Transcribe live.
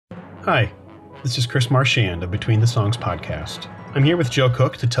Hi, this is Chris Marchand of Between the Songs podcast. I'm here with Joe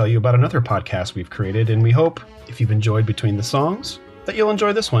Cook to tell you about another podcast we've created, and we hope, if you've enjoyed Between the Songs, that you'll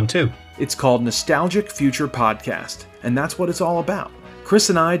enjoy this one too. It's called Nostalgic Future Podcast, and that's what it's all about.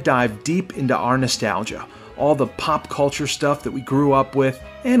 Chris and I dive deep into our nostalgia, all the pop culture stuff that we grew up with,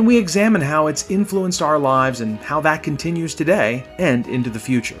 and we examine how it's influenced our lives and how that continues today and into the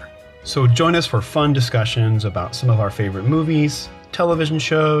future. So join us for fun discussions about some of our favorite movies, television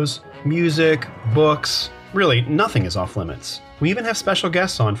shows, music, books. Really, nothing is off limits. We even have special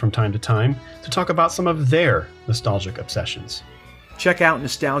guests on from time to time to talk about some of their nostalgic obsessions. Check out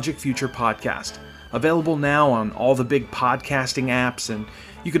Nostalgic Future Podcast, available now on all the big podcasting apps, and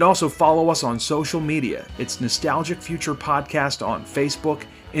you can also follow us on social media. It's Nostalgic Future Podcast on Facebook,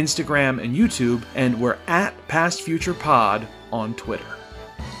 Instagram, and YouTube, and we're at Past Future Pod on Twitter.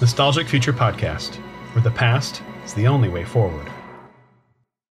 Nostalgic Future Podcast, where the past is the only way forward.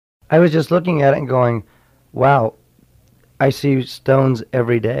 I was just looking at it and going, wow, I see stones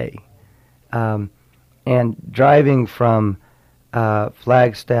every day. And driving from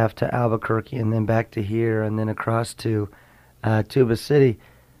Flagstaff to Albuquerque and then back to here and then across to Tuba City,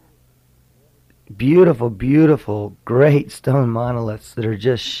 beautiful, beautiful, great stone monoliths that are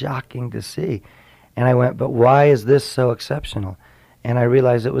just shocking to see. And I went, but why is this so exceptional? And I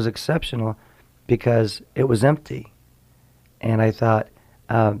realized it was exceptional because it was empty. And I thought,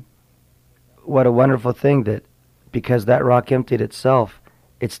 what a wonderful thing that because that rock emptied itself,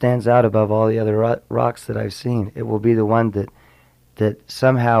 it stands out above all the other rocks that I've seen. It will be the one that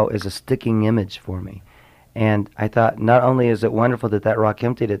somehow is a sticking image for me. And I thought, not only is it wonderful that that rock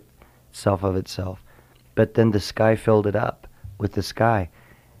emptied itself of itself, but then the sky filled it up with the sky.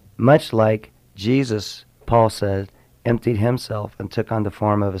 Much like Jesus, Paul said, emptied himself and took on the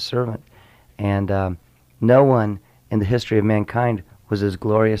form of a servant. And no one in the history of mankind was as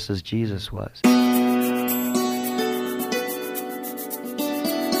glorious as Jesus was.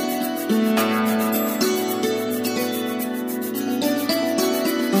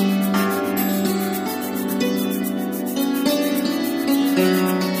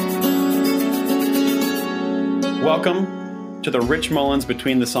 Welcome to the Rich Mullins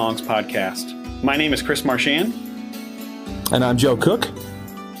Between the Songs podcast. My name is Chris Marchand. And I'm Joe Cook.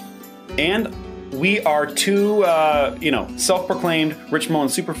 And we are two, self-proclaimed Rich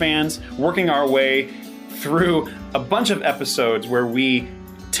Mullins superfans working our way through a bunch of episodes where we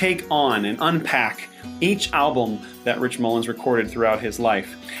take on and unpack each album that Rich Mullins recorded throughout his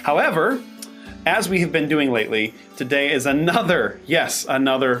life. However, as we have been doing lately, today is another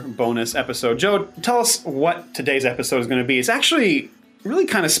bonus episode. Joe, tell us what today's episode is going to be. It's actually really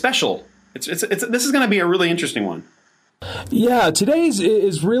kind of special. This is going to be a really interesting one. Yeah, today's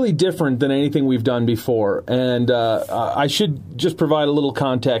is really different than anything we've done before. And I should just provide a little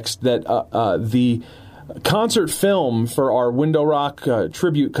context that the concert film for our Window Rock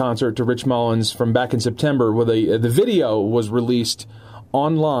tribute concert to Rich Mullins from back in September, where the video was released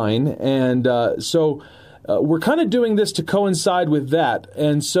online. And so we're kind of doing this to coincide with that.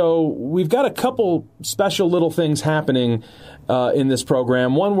 And so we've got a couple special little things happening in this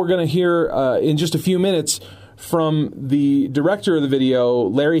program. One, we're going to hear in just a few minutes from the director of the video,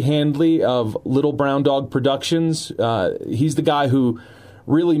 Larry Handley of Little Brown Dog Productions. He's the guy who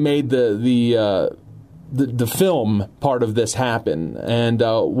really made the film part of this happen, and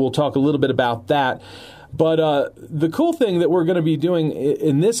we'll talk a little bit about that. But the cool thing that we're going to be doing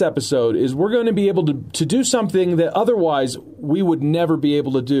in this episode is we're going to be able to do something that otherwise we would never be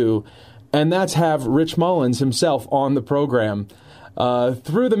able to do, and that's have Rich Mullins himself on the program.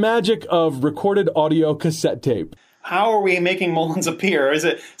 Through the magic of recorded audio cassette tape. How are we making Mullins appear? Is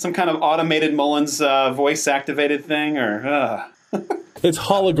it some kind of automated Mullins voice-activated thing? Or It's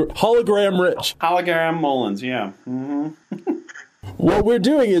hologram Rich. Hologram Mullins, yeah. Mm-hmm. What we're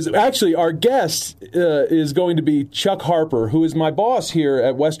doing is, actually, our guest is going to be Chuck Harper, who is my boss here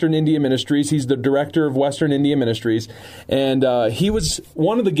at Western India Ministries. He's the director of Western India Ministries, and he was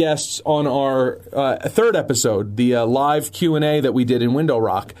one of the guests on our third episode, the live Q&A that we did in Window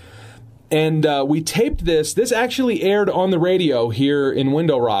Rock. And we taped this. This actually aired on the radio here in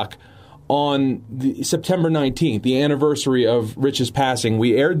Window Rock on September 19th, the anniversary of Rich's passing.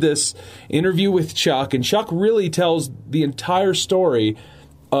 We aired this interview with Chuck, and Chuck really tells the entire story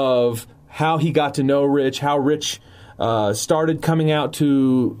of how he got to know Rich, how Rich started coming out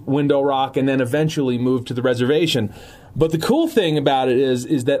to Window Rock, and then eventually moved to the reservation. But the cool thing about it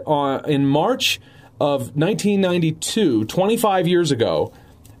is that in March of 1992, 25 years ago,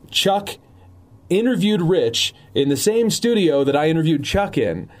 Chuck interviewed Rich in the same studio that I interviewed Chuck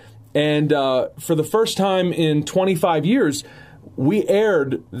in. And for the first time in 25 years, we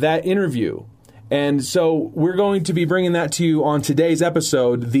aired that interview. And so we're going to be bringing that to you on today's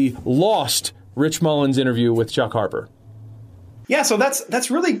episode, the lost Rich Mullins interview with Chuck Harper. Yeah, so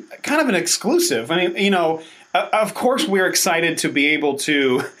that's really kind of an exclusive. I mean, of course we're excited to be able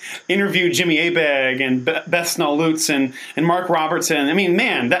to interview Jimmy Abegg and Beth Snell-Lutz and Mark Robertson. I mean,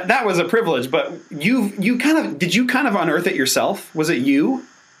 man, that was a privilege. But did you kind of unearth it yourself? Was it you?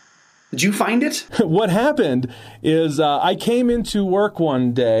 Did you find it? What happened is I came into work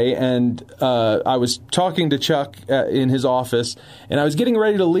one day and I was talking to Chuck in his office, and I was getting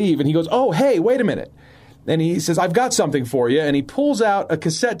ready to leave, and he goes, "Oh, hey, wait a minute." And he says, "I've got something for you." And he pulls out a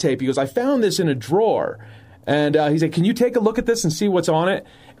cassette tape. He goes, "I found this in a drawer." And he said, "Can you take a look at this and see what's on it?"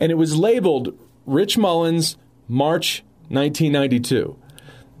 And it was labeled Rich Mullins, March 1992.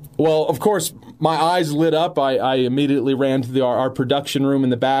 Well, of course, my eyes lit up. I immediately ran to our production room in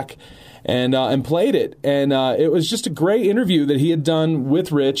the back and played it. And it was just a great interview that he had done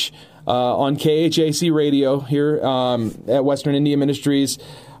with Rich on KHAC radio here at Western India Ministries.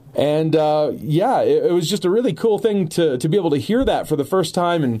 And it was just a really cool thing to be able to hear that for the first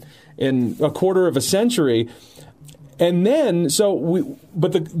time in a quarter of a century. And then,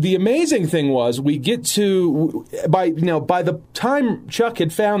 but the amazing thing was, we get to by the time Chuck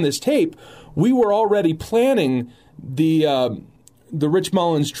had found this tape, we were already planning the Rich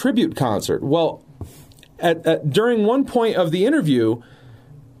Mullins tribute concert. Well, during one point of the interview,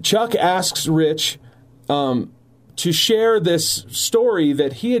 Chuck asks Rich to share this story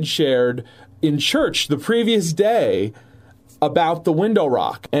that he had shared in church the previous day about the window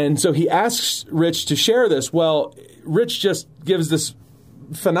rock. And so he asks Rich to share this. Well, Rich just gives this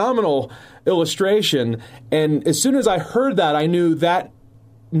phenomenal illustration. And as soon as I heard that, I knew that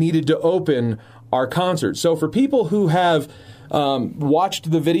needed to open our concert. So for people who have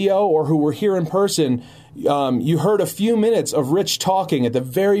watched the video or who were here in person, you heard a few minutes of Rich talking at the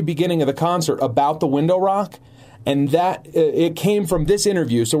very beginning of the concert about the window rock. And that it came from this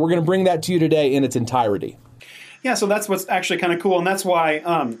interview. So we're going to bring that to you today in its entirety. Yeah, so that's what's actually kind of cool, and that's why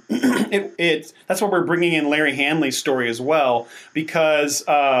that's why we're bringing in Larry Handley's story as well, because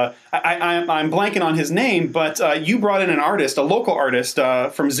I'm blanking on his name, but you brought in an artist, a local artist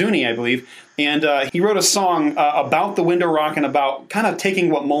from Zuni, I believe, and he wrote a song about the window rock and about kind of taking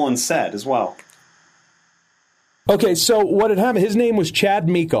what Mullins said as well. Okay, so what had happened? His name was Chad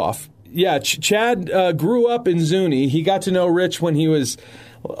Meekoff. Yeah, Chad grew up in Zuni. He got to know Rich when he was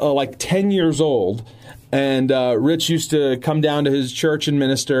like 10 years old. And Rich used to come down to his church and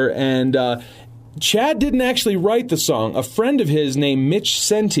minister. And Chad didn't actually write the song. A friend of his named Mitch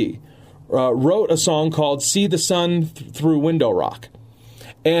Senti wrote a song called See the Sun Through Window Rock.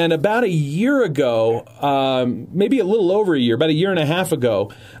 And about a year ago, maybe a little over a year, about a year and a half ago,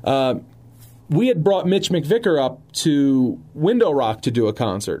 we had brought Mitch McVicker up to Window Rock to do a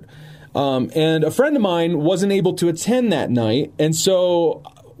concert. And a friend of mine wasn't able to attend that night. And so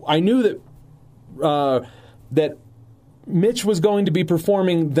I knew that that Mitch was going to be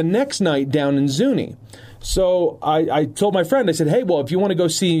performing the next night down in Zuni. So I told my friend, I said, "Hey, well, if you want to go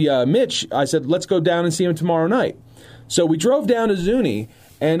see Mitch," I said, "let's go down and see him tomorrow night." So we drove down to Zuni,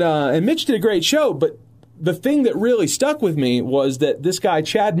 and Mitch did a great show, but the thing that really stuck with me was that this guy,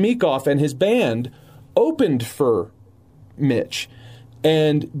 Chad Meekoff, and his band opened for Mitch.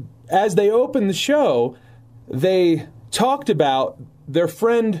 And as they opened the show, they talked about their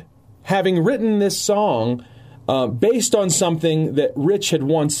friend having written this song based on something that Rich had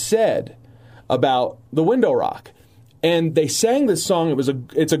once said about the window rock. And they sang this song.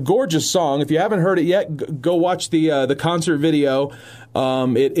 It's a gorgeous song. If you haven't heard it yet, go watch the concert video.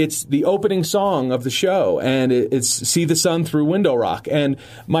 It's the opening song of the show, and it's See the Sun Through Window Rock. And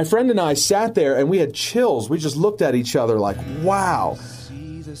my friend and I sat there, and we had chills. We just looked at each other like, wow.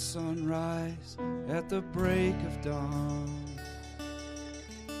 See the sunrise at the break of dawn.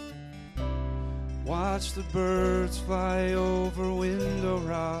 Watch the birds fly over Window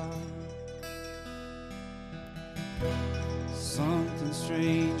Rock. Something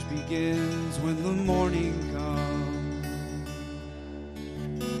strange begins when the morning comes.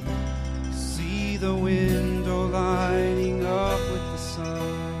 See the window lighting up with the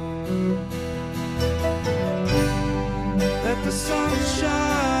sun. Let the sun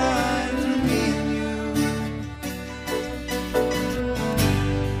shine through me and you,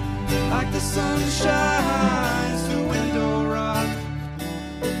 like the sun shines through Window Rock.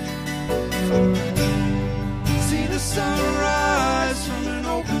 See the sunrise from an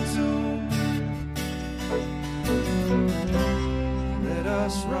open tomb. Let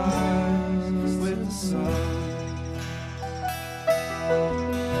us rise with the sun.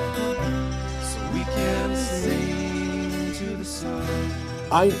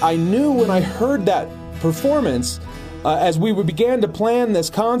 I knew when I heard that performance, as we began to plan this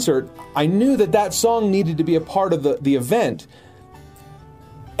concert, I knew that song needed to be a part of the event.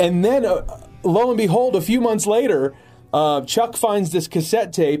 And then, lo and behold, a few months later, Chuck finds this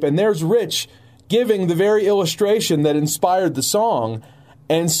cassette tape, and there's Rich giving the very illustration that inspired the song.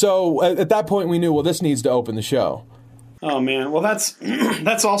 And so at that point, we knew, well, this needs to open the show. Oh man, well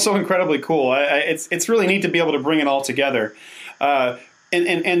that's also incredibly cool. It's really neat to be able to bring it all together. And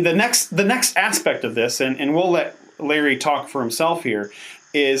the next aspect of this, and we'll let Larry talk for himself here,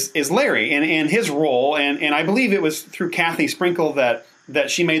 is Larry and his role. And I believe it was through Kathy Sprinkle that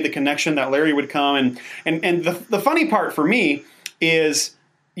she made the connection that Larry would come. And the funny part for me is,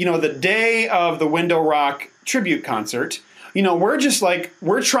 the day of the Window Rock tribute concert,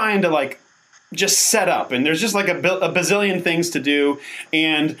 we're trying to just set up, and there's just a bazillion things to do,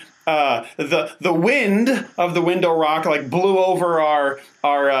 and the wind of the Window Rock blew over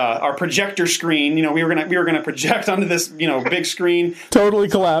our projector screen. We were gonna project onto this big screen. Totally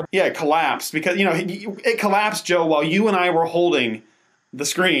collapsed. Yeah, it collapsed because it collapsed, Joe, while you and I were holding the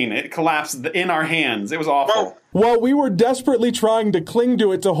screen. It collapsed in our hands. It was awful. Well, we were desperately trying to cling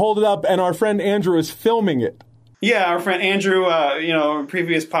to it to hold it up, and our friend Andrew is filming it. Yeah, our friend Andrew,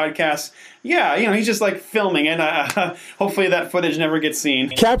 previous podcasts, he's just filming it. Hopefully that footage never gets seen.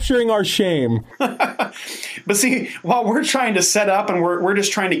 Capturing our shame. But see, while we're trying to set up and we're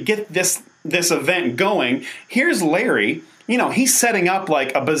just trying to get this event going, here's Larry. He's setting up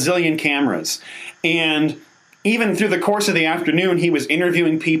a bazillion cameras. And even through the course of the afternoon, he was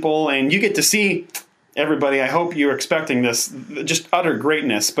interviewing people, and you get to see... Everybody, I hope you're expecting this, just utter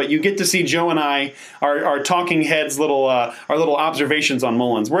greatness. But you get to see Joe and I, our talking heads, our little observations on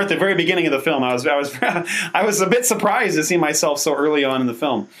Mullins. We're at the very beginning of the film. I was a bit surprised to see myself so early on in the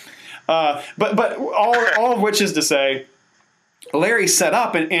film. But all of which is to say, Larry set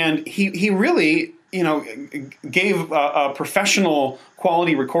up and he really gave a professional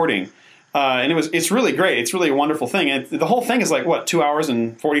quality recording. And it's really great. It's really a wonderful thing. And the whole thing is 2 hours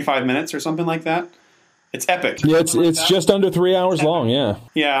and 45 minutes or something like that. It's epic. Yeah, it's just under 3 hours long, yeah.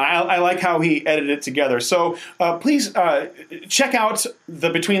 Yeah, I like how he edited it together. So please check out the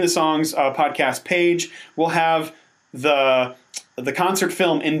Between the Songs podcast page. We'll have the concert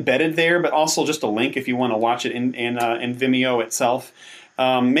film embedded there, but also just a link if you want to watch it in Vimeo itself.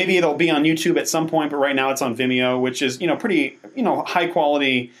 Maybe it'll be on YouTube at some point, but right now it's on Vimeo, which is pretty high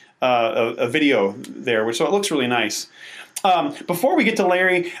quality a video there, so it looks really nice. Before we get to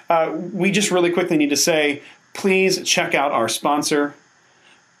Larry, we just really quickly need to say, please check out our sponsor,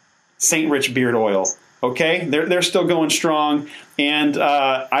 St. Rich Beard Oil. Okay, they're still going strong, and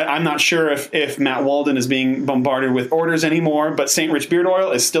I'm not sure if Matt Walden is being bombarded with orders anymore, but St. Rich Beard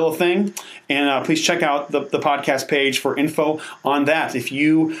Oil is still a thing, and please check out the podcast page for info on that. If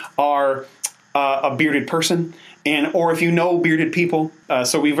you are a bearded person, or if you know bearded people,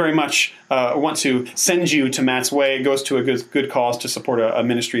 so we very much want to send you to Matt's way. It goes to a good cause to support a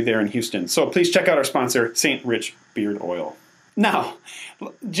ministry there in Houston. So please check out our sponsor, St. Rich Beard Oil. Now,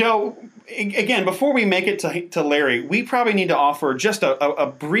 Joe, again, before we make it to Larry, we probably need to offer just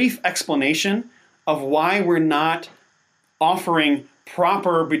a brief explanation of why we're not offering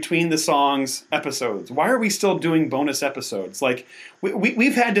proper Between the Songs episodes. Why are we still doing bonus episodes?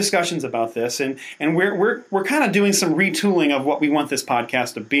 We've had discussions about this, and we're kind of doing some retooling of what we want this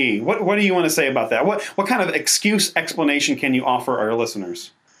podcast to be. What do you want to say about that? What kind of explanation can you offer our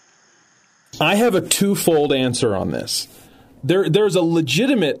listeners? I have a twofold answer on this. There's a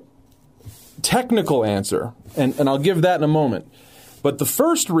legitimate technical answer, and I'll give that in a moment. But the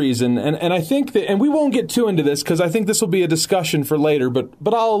first reason, and I think that, and we won't get too into this because I think this will be a discussion for later, but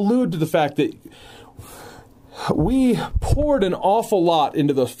I'll allude to the fact that we poured an awful lot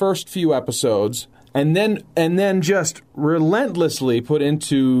into the first few episodes and then just relentlessly put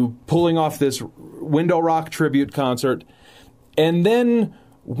into pulling off this Window Rock tribute concert, and then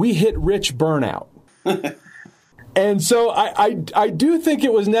we hit Rich burnout. And so I do think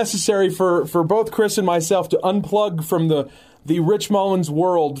it was necessary for both Chris and myself to unplug from the Rich Mullins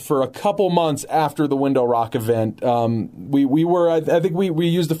world for a couple months after the Window Rock event. We were, I think we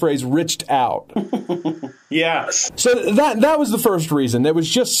used the phrase "riched out." Yeah. So that was the first reason. It was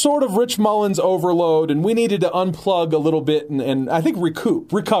just sort of Rich Mullins overload, and we needed to unplug a little bit and I think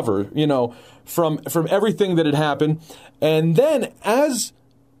recover, from everything that had happened. And then as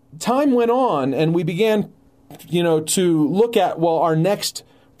time went on and we began, to look at, our next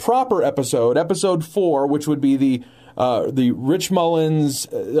proper episode 4, which would be the Rich Mullins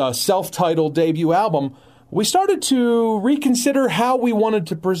self-titled debut album, we started to reconsider how we wanted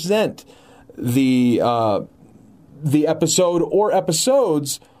to present the the episode or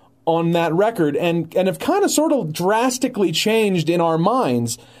episodes on that record and have kind of sort of drastically changed in our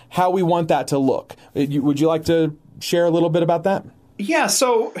minds how we want that to look. Would you like to share a little bit about that? Yeah,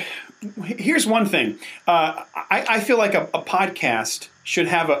 so here's one thing. I feel like a podcast should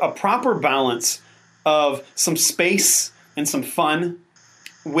have a proper balance of some space and some fun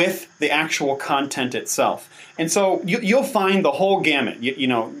with the actual content itself. And so you'll find the whole gamut.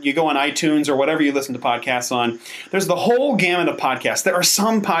 You go on iTunes or whatever you listen to podcasts on, there's the whole gamut of podcasts. There are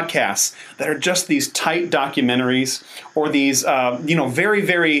some podcasts that are just these tight documentaries or these, very,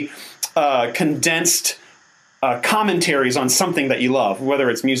 very condensed commentaries on something that you love, whether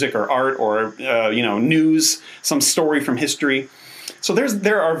it's music or art or, news, some story from history. So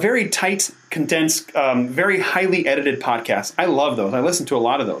there are very tight, condensed, very highly edited podcasts. I love those. I listen to a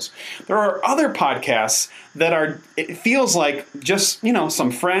lot of those. There are other podcasts that it feels like just,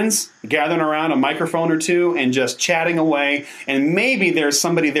 some friends gathering around a microphone or two and just chatting away. And maybe there's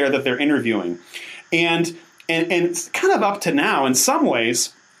somebody there that they're interviewing. And it's kind of up to now, in some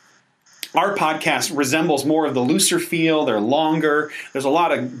ways, our podcast resembles more of the looser feel. They're longer. There's a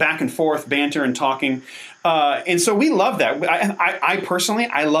lot of back and forth banter and talking. And so we love that. I personally,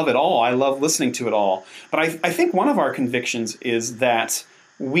 I love it all. I love listening to it all. But I think one of our convictions is that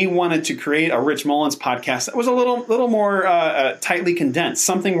we wanted to create a Rich Mullins podcast that was a little more tightly condensed,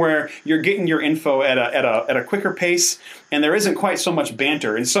 something where you're getting your info at a quicker pace, and there isn't quite so much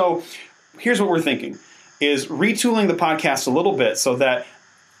banter. And so here's what we're thinking, is retooling the podcast a little bit so that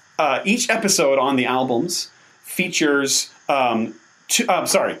each episode on the albums features I'll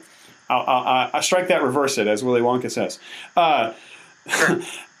strike that, reverse it, as Willy Wonka says.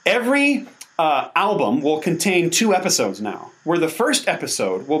 Every album will contain 2 episodes now, where the first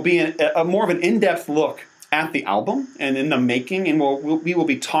episode will be a more of an in-depth look at the album and in the making, and we will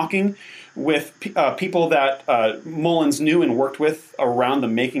be talking with people that Mullins knew and worked with around the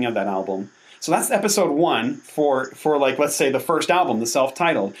making of that album. So that's episode 1 for like, let's say, the first album, the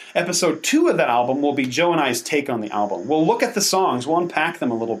self-titled. Episode 2 of that album will be Joe and I's take on the album. We'll look at the songs, we'll unpack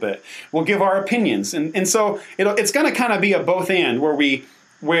them a little bit, we'll give our opinions. And so it's going to kind of be a both and, where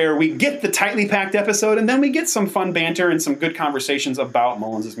we get the tightly packed episode and then we get some fun banter and some good conversations about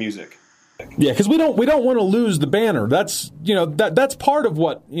Mullins' music. Yeah, because we don't want to lose the banner. That's that's part of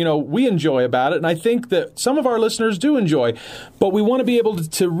what we enjoy about it, and I think that some of our listeners do enjoy. But we want to be able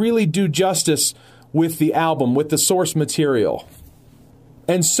to really do justice with the album, with the source material.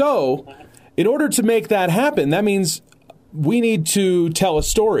 And so, in order to make that happen, that means we need to tell a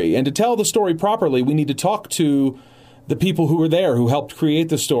story, and to tell the story properly, we need to talk to the people who were there, who helped create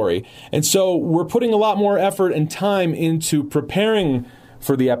the story. And so, we're putting a lot more effort and time into preparing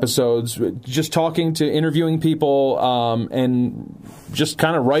for the episodes, just talking to interviewing people and just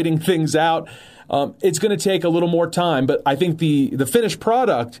kind of writing things out. It's going to take a little more time, but I think the finished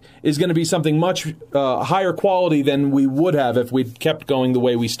product is going to be something much higher quality than we would have if we'd kept going the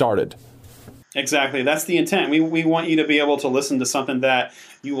way we started. Exactly. That's the intent. We want you to be able to listen to something that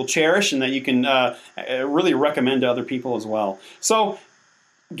you will cherish and that you can really recommend to other people as well. So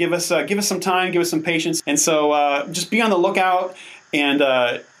give us some time, give us some patience. And so just be on the lookout.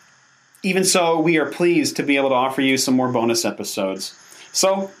 And even so, we are pleased to be able to offer you some more bonus episodes.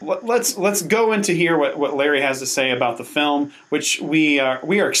 So let's go into hear what Larry has to say about the film, which we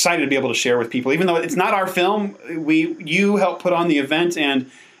are excited to be able to share with people. Even though it's not our film, you helped put on the event,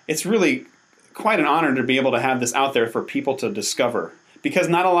 and it's really quite an honor to be able to have this out there for people to discover. Because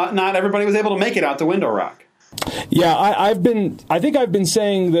not everybody was able to make it out to Window Rock. Yeah, I think I've been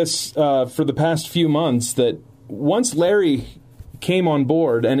saying this for the past few months, that once Larry came on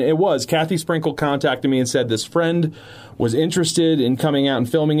board, and Kathy Sprinkle contacted me and said this friend was interested in coming out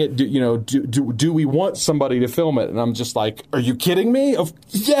and filming it. Do we want somebody to film it? And I'm just like, are you kidding me?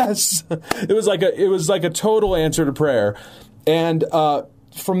 Yes. It was like a total answer to prayer. And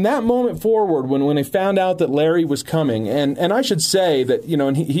from that moment forward, when I found out that Larry was coming, and I should say that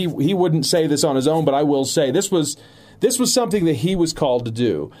and he wouldn't say this on his own, but I will say this was something that he was called to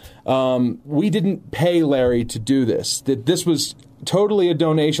do. We didn't pay Larry to do this. That this was totally a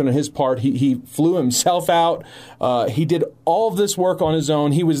donation on his part. He flew himself out. He did all of this work on his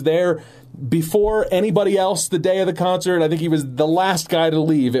own. He was there before anybody else the day of the concert. I think he was the last guy to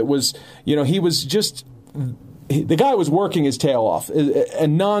leave. It was, he was just, the guy was working his tail off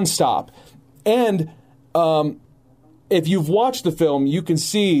and nonstop. And if you've watched the film, you can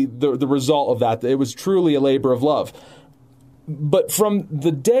see the result of that. It was truly a labor of love. But from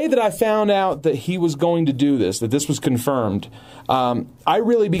the day that I found out that he was going to do this, that this was confirmed, I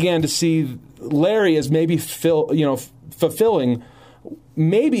really began to see Larry as maybe fulfilling,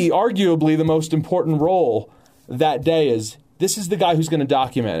 maybe arguably the most important role that day is, this is the guy who's going to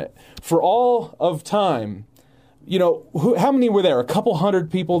document it. For all of time, you know, how many were there? A couple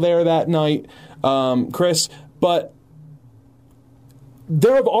hundred people there that night, Chris, but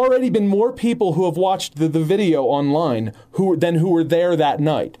there have already been more people who have watched the video online than who were there that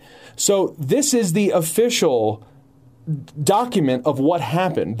night. So this is the official document of what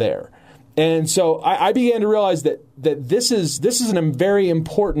happened there. And so I began to realize that this is a very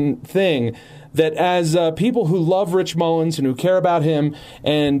important thing, that as people who love Rich Mullins and who care about him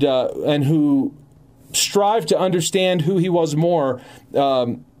and who strive to understand who he was more,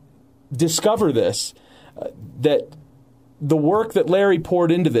 discover this, that the work that Larry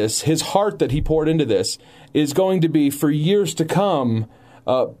poured into this, his heart that he poured into this, is going to be for years to come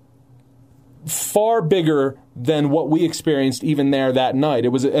far bigger than what we experienced even there that night. It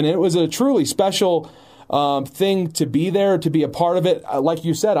was a truly special thing to be there, to be a part of it. Like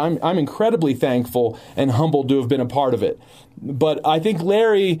you said, I'm incredibly thankful and humbled to have been a part of it. But I think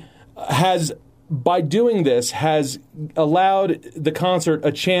Larry has, by doing this, has allowed the concert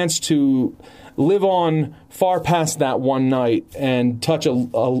a chance to live on far past that one night and touch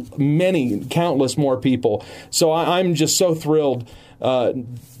countless more people. So I'm just so thrilled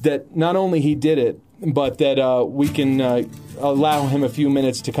that not only he did it, but that we can allow him a few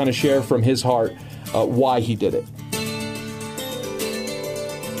minutes to kind of share from his heart why he did it.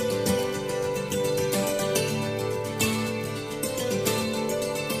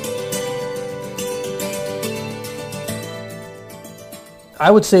 I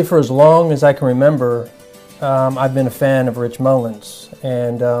would say for as long as I can remember, I've been a fan of Rich Mullins,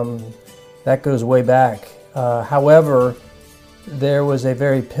 and that goes way back. However, there was a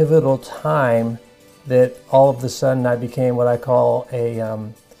very pivotal time that all of a sudden I became what I call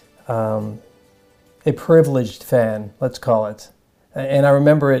a privileged fan, let's call it. And I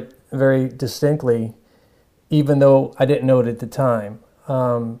remember it very distinctly, even though I didn't know it at the time.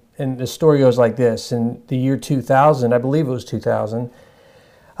 And the story goes like this. In the year 2000, I believe it was 2000,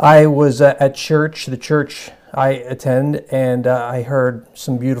 I was at church, the church I attend, and I heard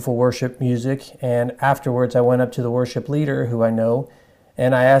some beautiful worship music. And afterwards, I went up to the worship leader, who I know,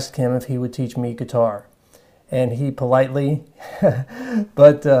 and I asked him if he would teach me guitar. And he politely,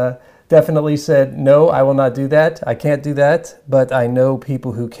 but definitely said, "No, I will not do that. I can't do that, but I know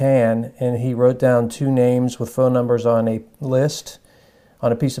people who can." And he wrote down 2 names with phone numbers on a list,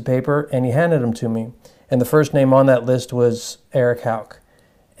 on a piece of paper, and he handed them to me. And the first name on that list was KHAC.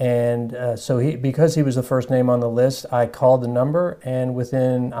 And so because he was the first name on the list, I called the number, and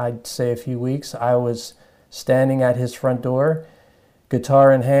within, I'd say, a few weeks, I was standing at his front door,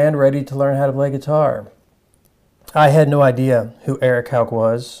 guitar in hand, ready to learn how to play guitar. I had no idea who KHAC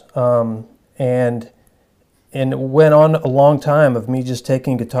was, and it went on a long time of me just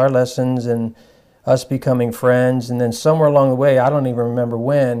taking guitar lessons and us becoming friends. And then somewhere along the way, I don't even remember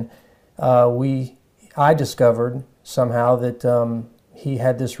when, I discovered somehow that he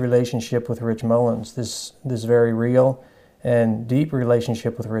had this relationship with Rich Mullins, this very real and deep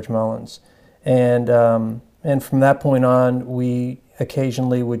relationship with Rich Mullins. And from that point on, we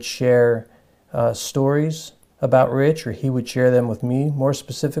occasionally would share stories about Rich, or he would share them with me more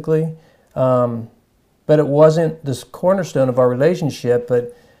specifically. But it wasn't this cornerstone of our relationship,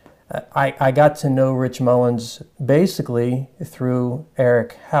 but I got to know Rich Mullins basically through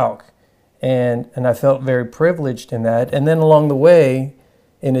KHAC. And I felt very privileged in that. And then along the way,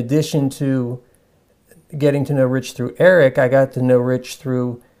 in addition to getting to know Rich through Eric, I got to know Rich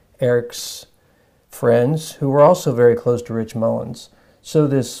through Eric's friends, who were also very close to Rich Mullins. So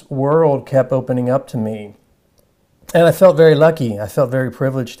this world kept opening up to me. And I felt very lucky. I felt very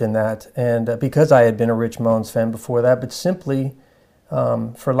privileged in that. And because I had been a Rich Mullins fan before that, but simply,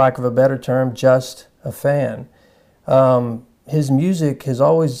 for lack of a better term, just a fan. His music has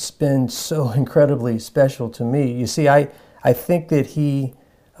always been so incredibly special to me. You see, I think that he,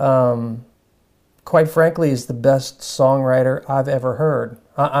 quite frankly, is the best songwriter I've ever heard.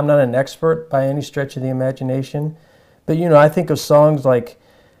 I'm not an expert by any stretch of the imagination, but, you know, I think of songs like,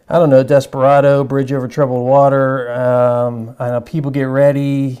 I don't know, Desperado, Bridge Over Troubled Water, I know, People Get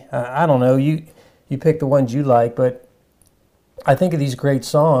Ready, I don't know, you pick the ones you like, but I think of these great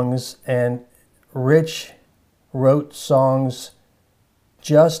songs, and Rich wrote songs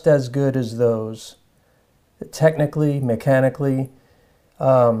just as good as those, technically, mechanically,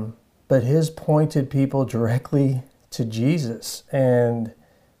 but his pointed people directly to Jesus. And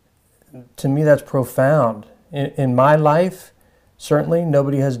to me, that's profound. In my life, certainly,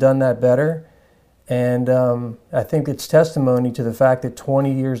 nobody has done that better. And I think it's testimony to the fact that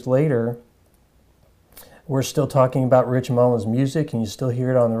 20 years later, we're still talking about Rich Mullins' music, and you still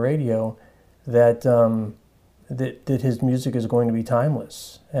hear it on the radio, that that his music is going to be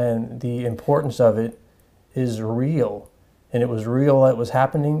timeless, and the importance of it is real. And it was real, it was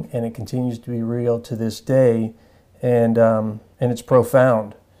happening, and it continues to be real to this day, and it's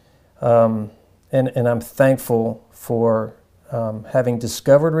profound. And I'm thankful for having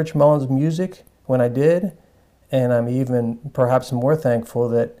discovered Rich Mullins' music when I did, and I'm even perhaps more thankful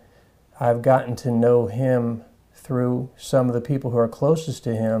that I've gotten to know him through some of the people who are closest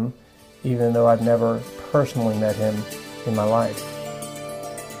to him, even though I've never personally met him in my life.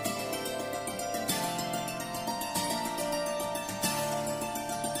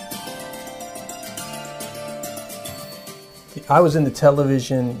 I was in the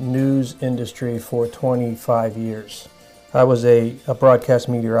television news industry for 25 years. I was a broadcast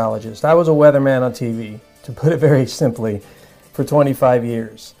meteorologist. I was a weatherman on TV, to put it very simply, for 25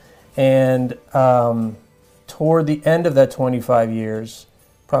 years. And toward the end of that 25 years,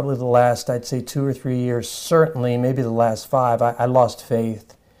 probably the last, I'd say 2 or 3 years, certainly maybe the last 5, I lost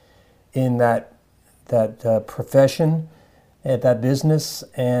faith in that profession, at that business,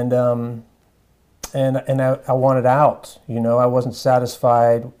 and I wanted out. I wasn't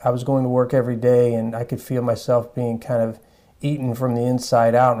satisfied. I was going to work every day, and I could feel myself being kind of eaten from the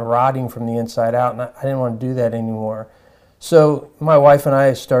inside out and rotting from the inside out, and I didn't want to do that anymore. So my wife and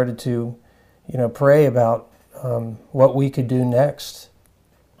I started to, pray about what we could do next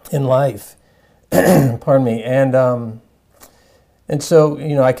in life. Pardon me. And so,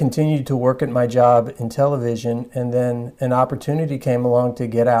 I continued to work at my job in television, and then an opportunity came along to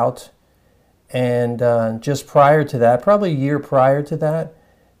get out. And just prior to that, probably a year prior to that,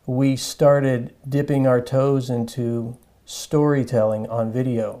 we started dipping our toes into storytelling on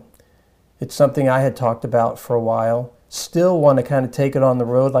video. It's something I had talked about for a while. Still want to kind of take it on the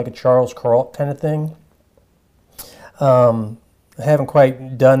road like a Charles Kuralt kind of thing. I haven't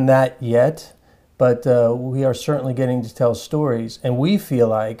quite done that yet, but we are certainly getting to tell stories. And we feel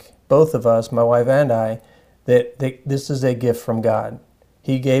like, both of us, my wife and I, that this is a gift from God.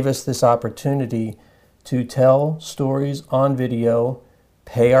 He gave us this opportunity to tell stories on video,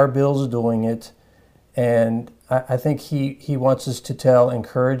 pay our bills doing it, and I think he wants us to tell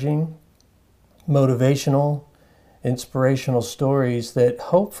encouraging, motivational, inspirational stories that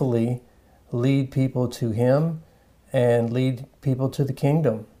hopefully lead people to him and lead people to the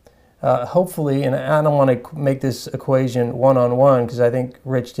kingdom. Hopefully, and I don't want to make this equation one-on-one because I think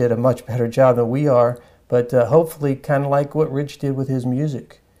Rich did a much better job than we are, but hopefully kind of like what Rich did with his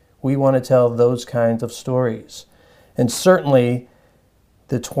music. We want to tell those kinds of stories. And certainly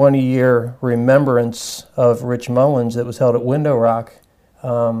the 20-year remembrance of Rich Mullins that was held at Window Rock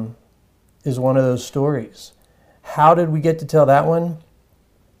is one of those stories. How did we get to tell that one?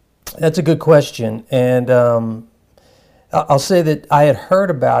 That's a good question. And I'll say that I had heard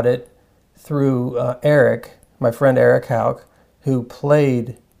about it through Eric, my friend Eric Hauk, who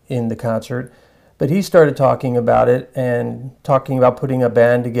played in the concert. But he started talking about it and talking about putting a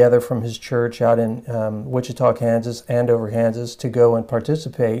band together from his church out in Wichita, Kansas, Andover, Kansas, to go and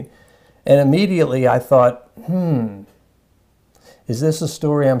participate. And immediately I thought, is this a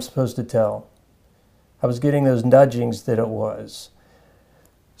story I'm supposed to tell? I was getting those nudgings that it was.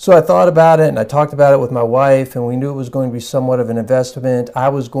 So I thought about it, and I talked about it with my wife, and we knew it was going to be somewhat of an investment. I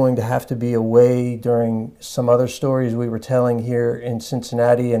was going to have to be away during some other stories we were telling here in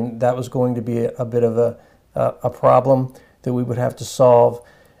Cincinnati, and that was going to be a bit of a problem that we would have to solve.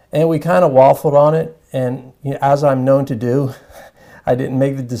 And we kind of waffled on it, and as I'm known to do, I didn't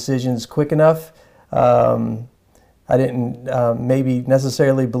make the decisions quick enough. I didn't maybe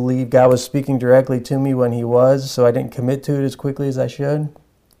necessarily believe God was speaking directly to me when he was, so I didn't commit to it as quickly as I should.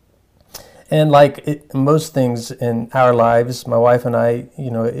 And like most things in our lives, my wife and I,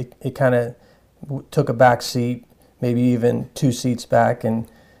 it kind of took a back seat, maybe even 2 seats back,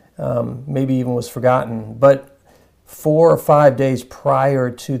 and maybe even was forgotten. But 4 or 5 days prior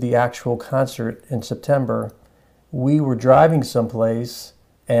to the actual concert in September, we were driving someplace,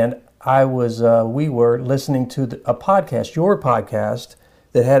 and we were listening to a podcast, your podcast,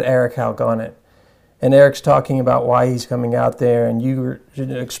 that had Eric Hauk on it. And Eric's talking about why he's coming out there, and you were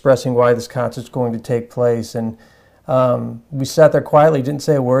expressing why this concert's going to take place. And we sat there quietly, didn't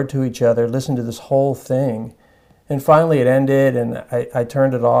say a word to each other, listened to this whole thing. And finally it ended, and I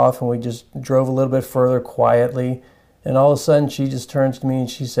turned it off, and we just drove a little bit further quietly. And all of a sudden she just turns to me and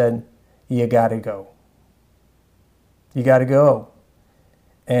she said, "You gotta go. You gotta go."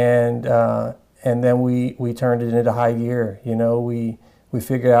 And then we turned it into high gear. We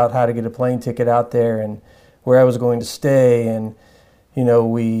figured out how to get a plane ticket out there and where I was going to stay. And,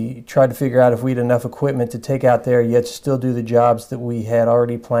 we tried to figure out if we had enough equipment to take out there, yet still do the jobs that we had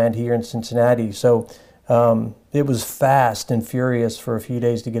already planned here in Cincinnati. So It was fast and furious for a few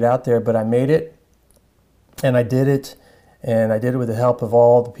days to get out there, but I made it, and I did it, and I did it with the help of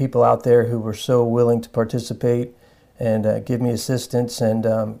all the people out there who were so willing to participate and give me assistance, and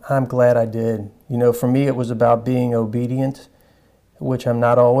I'm glad I did. You know, for me, it was about being obedient, which I'm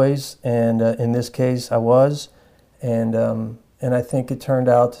not always, and in this case, I was, and I think it turned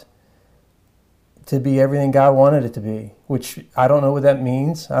out to be everything God wanted it to be, which I don't know what that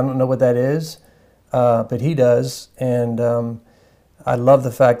means. I don't know what that is, but He does, and I love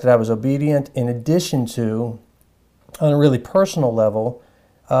the fact that I was obedient. In addition to, on a really personal level,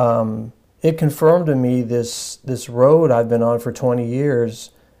 it confirmed to me this road I've been on for 20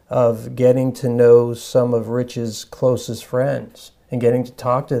 years of getting to know some of Rich's closest friends and getting to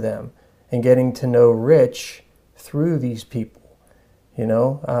talk to them and getting to know Rich through these people, you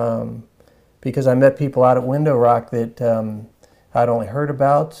know, because I met people out at Window Rock that I'd only heard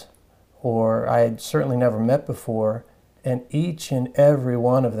about or I had certainly never met before, and each and every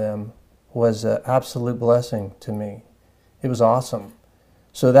one of them was an absolute blessing to me. It was awesome.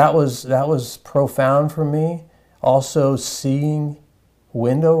 So that was profound for me. Also seeing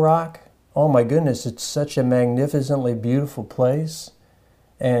Window Rock, oh my goodness, it's such a magnificently beautiful place.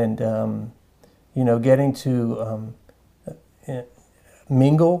 And, you know, getting to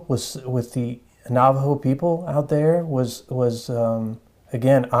mingle with the Navajo people out there was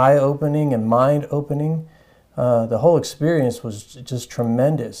again, eye-opening and mind-opening. The whole experience was just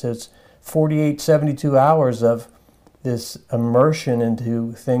tremendous. It's 48, 72 hours of this immersion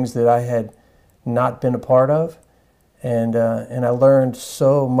into things that I had not been a part of. And I learned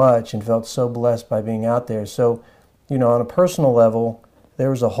so much and felt so blessed by being out there. So, you know, on a personal level, there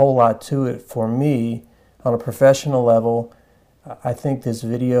was a whole lot to it for me. On a professional level, I think this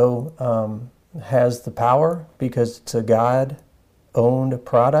video has the power, because it's a God-owned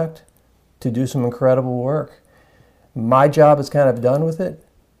product, to do some incredible work. My job is kind of done with it,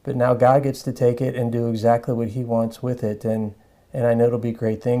 but now God gets to take it and do exactly what He wants with it. And I know it'll be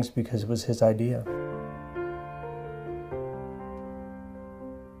great things because it was His idea.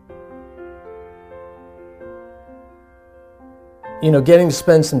 You know, getting to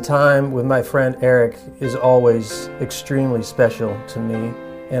spend some time with my friend Eric is always extremely special to me,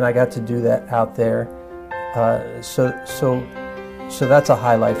 and I got to do that out there. So that's a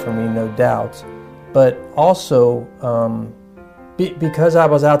highlight for me, no doubt. But also, because I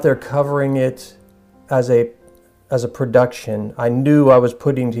was out there covering it as a production, I knew I was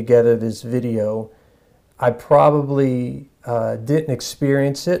putting together this video. I probably didn't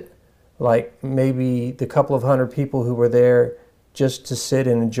experience it like maybe the couple of hundred people who were there just to sit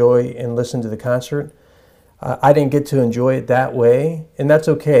and enjoy and listen to the concert. I didn't get to enjoy it that way, and that's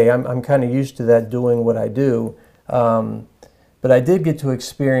okay. I'm kind of used to that, doing what I do. But I did get to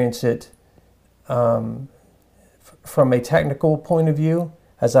experience it from a technical point of view,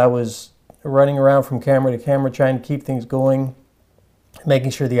 as I was running around from camera to camera trying to keep things going,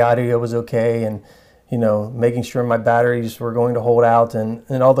 making sure the audio was okay, and, you know, making sure my batteries were going to hold out,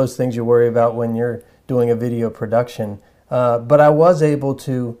 and all those things you worry about when you're doing a video production. But I was able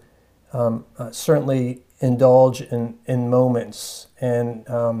to certainly indulge in moments. And,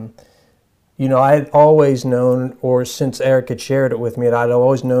 you know, I had always known, or since Eric had shared it with me, I'd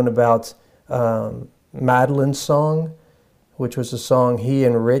always known about Madeline's song, which was a song he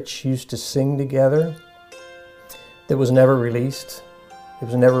and Rich used to sing together that was never released. It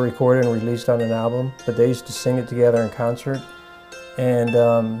was never recorded and released on an album, but they used to sing it together in concert. And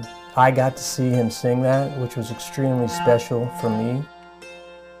I got to see him sing that, which was extremely special for me.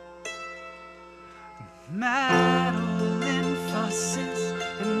 Madeline fusses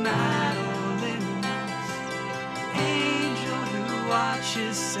and Madeline knows. Angel who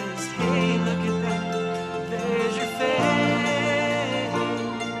watches says, hey, look at that, there's your face.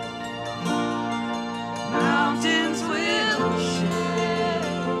 Mountains will shake.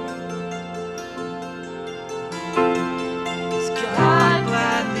 God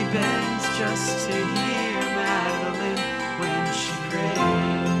gladly bends just to hear Madeline when she prays.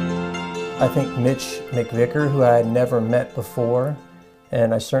 I think Mitch McVicker, who I had never met before,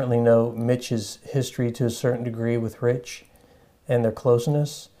 and I certainly know Mitch's history to a certain degree with Rich and their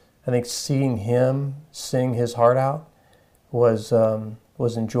closeness. I think seeing him sing his heart out was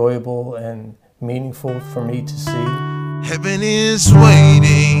enjoyable and meaningful for me to see. Heaven is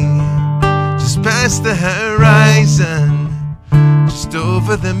waiting just past the horizon, just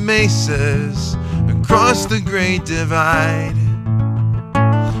over the mesas, across the great divide.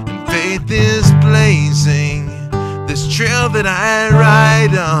 And faith is blazing this trail that I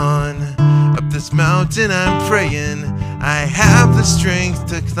ride on. Up this mountain I'm praying I have the strength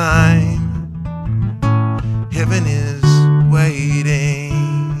to climb. Heaven is waiting.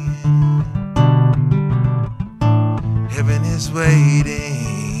 Heaven is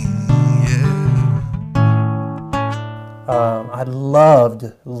waiting, yeah. I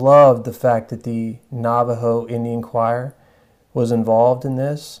loved the fact that the Navajo Indian Choir was involved in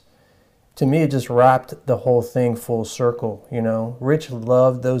this. To me, it just wrapped the whole thing full circle, you know. Rich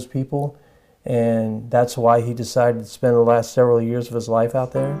loved those people, and that's why he decided to spend the last several years of his life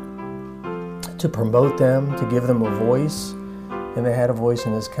out there, to promote them, to give them a voice, and they had a voice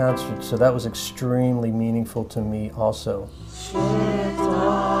in this concert, so that was extremely meaningful to me also.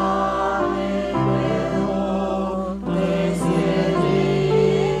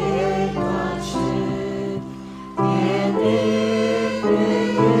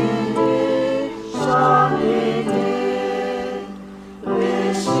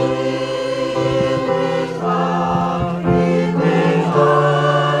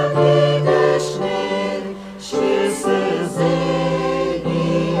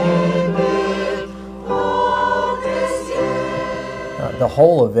 The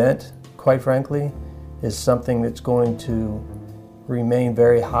whole event, quite frankly, is something that's going to remain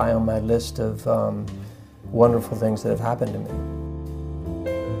very high on my list of wonderful things that have happened to me.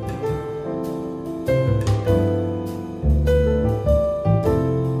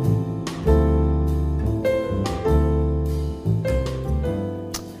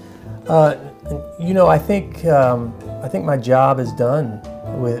 I think my job is done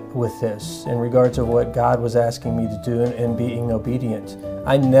with this in regards of what God was asking me to do and being obedient.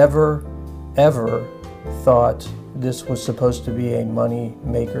 I never, ever thought this was supposed to be a money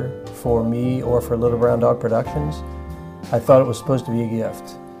maker for me or for Little Brown Dog Productions. I thought it was supposed to be a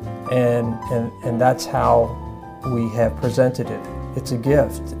gift, and that's how we have presented it. It's a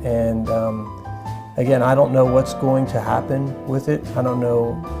gift, and again, I don't know what's going to happen with it. I don't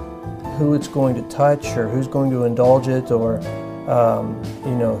know who it's going to touch or who's going to indulge it, or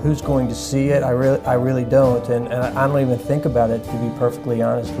who's going to see it. I really don't, and I don't even think about it, to be perfectly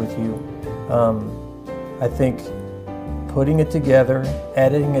honest with you. I think putting it together,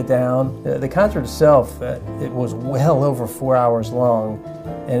 editing it down, the concert itself, it was well over 4 hours long,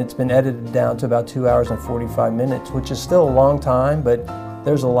 and it's been edited down to about 2 hours and 45 minutes, which is still a long time, but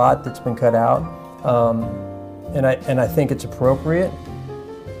there's a lot that's been cut out, and I think it's appropriate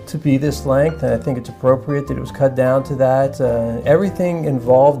to be this length, and I think it's appropriate that it was cut down to that. Everything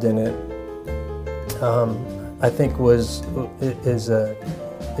involved in it, I think, is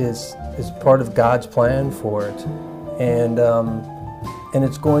part of God's plan for it, and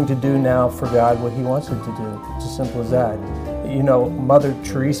it's going to do now for God what He wants it to do. It's as simple as that. You know, Mother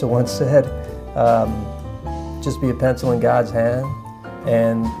Teresa once said, "Just be a pencil in God's hand,"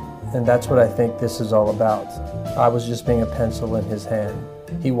 and that's what I think this is all about. I was just being a pencil in His hand.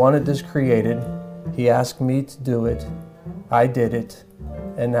 He wanted this created. He asked me to do it. I did it.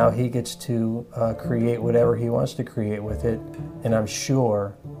 And now He gets to create whatever He wants to create with it. And I'm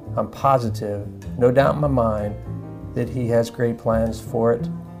sure, I'm positive, no doubt in my mind, that He has great plans for it,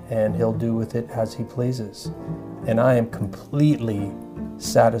 and He'll do with it as He pleases. And I am completely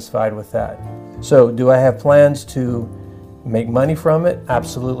satisfied with that. So, do I have plans to make money from it?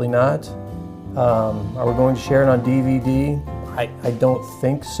 Absolutely not. Are we going to share it on DVD? I don't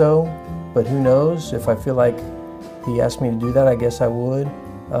think so, but who knows? If I feel like He asked me to do that, I guess I would.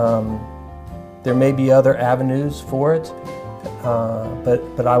 There may be other avenues for it,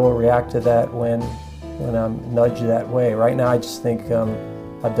 but I will react to that when I'm nudged that way. Right now, I just think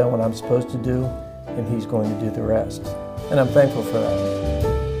I've done what I'm supposed to do, and He's going to do the rest. And I'm thankful for that.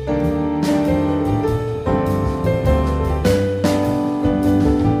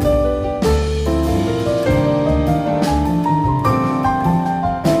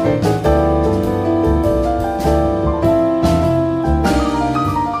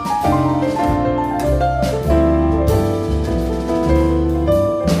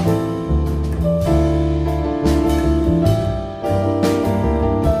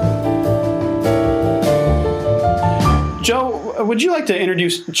 Would you like to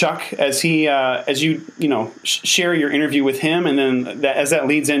introduce Chuck as you share your interview with him, and then as that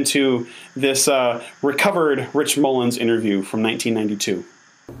leads into this recovered Rich Mullins interview from 1992?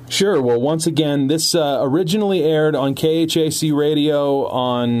 Sure. Well, once again, this originally aired on KHAC radio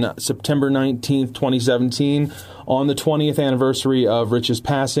on September 19th, 2017, on the 20th anniversary of Rich's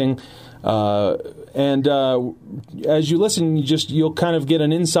passing. And as you listen, you'll kind of get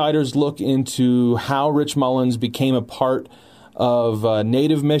an insider's look into how Rich Mullins became a part of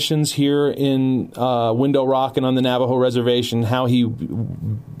Native missions here in Window Rock and on the Navajo Reservation, how he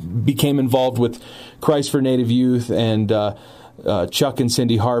became involved with Christ for Native Youth, and Chuck and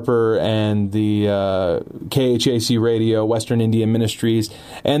Cindy Harper and the KHAC Radio, Western Indian Ministries.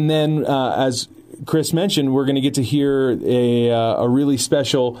 And then, as Chris mentioned, we're going to get to hear a really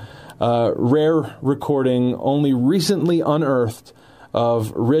special, rare recording, only recently unearthed,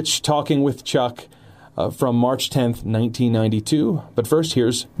 of Rich talking with Chuck from March 10th, 1992. But first,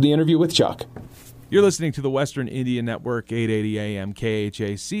 here's the interview with Chuck. You're listening to the Western Indian Network, 880 AM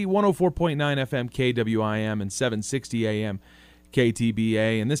KHAC, 104.9 FM KWIM, and 760 AM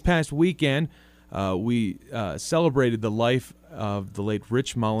KTBA. And this past weekend, we celebrated the life of the late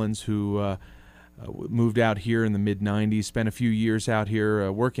Rich Mullins, who moved out here in the mid-'90s, spent a few years out here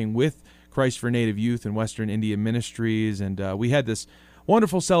working with Christ for Native Youth and Western Indian Ministries. And we had this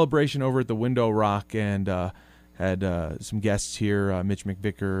wonderful celebration over at the Window Rock, and had some guests here, Mitch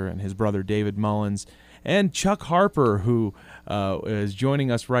McVicker and his brother David Mullins, and Chuck Harper, who is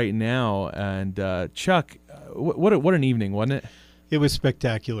joining us right now. And Chuck, what an evening, wasn't it? It was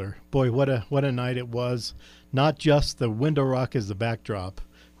spectacular. Boy, what a night it was. Not just the Window Rock as the backdrop,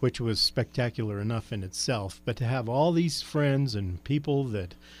 which was spectacular enough in itself, but to have all these friends and people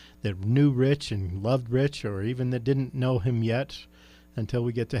that knew Rich and loved Rich, or even that didn't know him yet until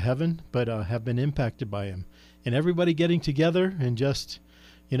we get to heaven, but have been impacted by him. And everybody getting together, and just,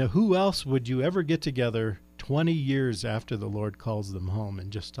 who else would you ever get together 20 years after the Lord calls them home and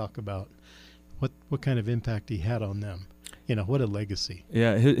just talk about what kind of impact he had on them? What a legacy.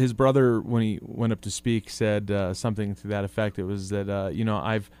 Yeah, his brother, when he went up to speak, said something to that effect. It was that,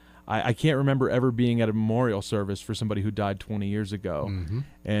 I can't remember ever being at a memorial service for somebody who died 20 years ago. Mm-hmm.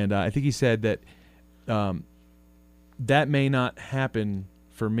 And I think he said that that may not happen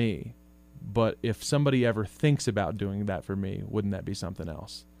for me, but if somebody ever thinks about doing that for me, wouldn't that be something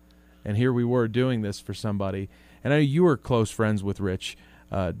else? And here we were doing this for somebody. And I know you were close friends with Rich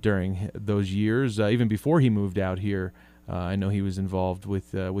during those years, even before he moved out here. I know he was involved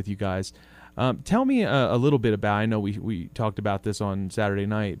with you guys. Tell me a little bit about, I know we talked about this on Saturday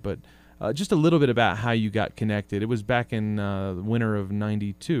night, but just a little bit about how you got connected. It was back in the winter of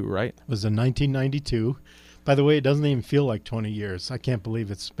 92, right? It was in 1992. By the way, it doesn't even feel like 20 years. I can't believe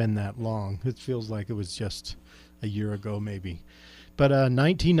it's been that long. It feels like it was just a year ago maybe. But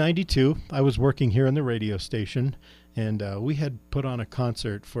 1992, I was working here on the radio station, and we had put on a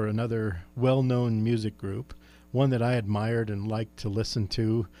concert for another well-known music group, one that I admired and liked to listen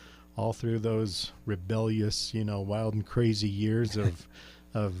to all through those rebellious, wild and crazy years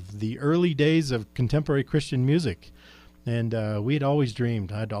of the early days of contemporary Christian music. And I'd always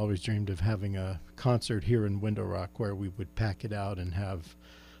dreamed of having a concert here in Window Rock where we would pack it out and have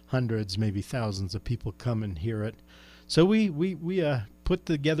hundreds, maybe thousands of people come and hear it. So we put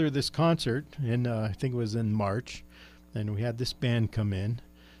together this concert, and I think it was in March, and we had this band come in,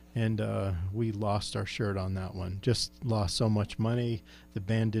 and we lost our shirt on that one. Just lost so much money. The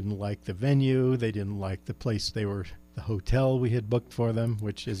band didn't like the venue. They didn't like the place the hotel we had booked for them,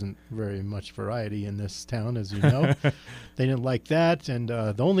 which isn't very much variety in this town, as you know. They didn't like that, and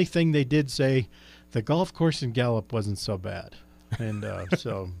the only thing they did say, the golf course in Gallup wasn't so bad. And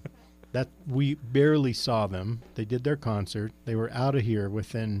so that we barely saw them. They did their concert. They were out of here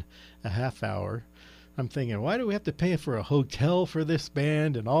within a half hour. I'm thinking, why do we have to pay for a hotel for this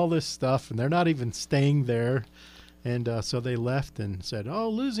band and all this stuff? And they're not even staying there. And so they left and said,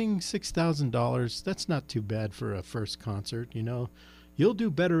 losing $6,000, that's not too bad for a first concert, You'll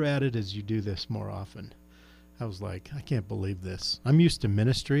do better at it as you do this more often. I was like, I can't believe this. I'm used to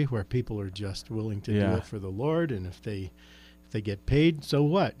ministry where people are just willing to do it for the Lord, and if they get paid, so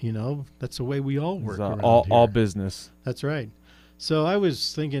what? That's the way we all work around here. All business. That's right. So I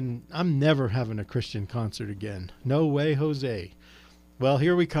was thinking, I'm never having a Christian concert again. No way, Jose. Well,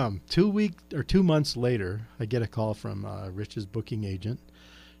 here we come. 2 months later, I get a call from Rich's booking agent.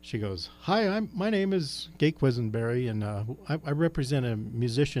 She goes, "Hi, my name is Gay Quisenberry, and I represent a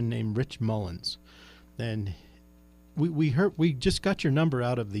musician named Rich Mullins. And we just got your number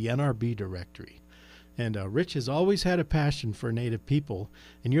out of the NRB directory. And Rich has always had a passion for Native people,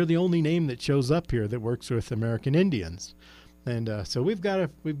 and you're the only name that shows up here that works with American Indians. And so we've got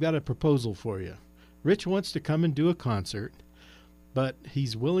a proposal for you. Rich wants to come and do a concert, but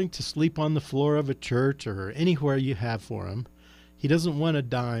he's willing to sleep on the floor of a church or anywhere you have for him. He doesn't want a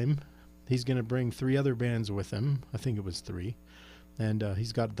dime. He's going to bring 3 other bands with him. I think it was 3. And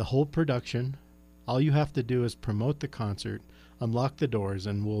he's got the whole production. All you have to do is promote the concert, unlock the doors,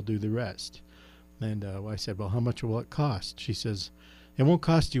 and we'll do the rest." And I said, "Well, how much will it cost?" She says, "It won't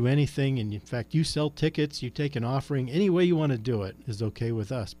cost you anything. And in fact, you sell tickets, you take an offering. Any way you want to do it is okay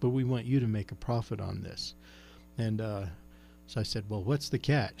with us. But we want you to make a profit on this." And so I said, "Well, what's the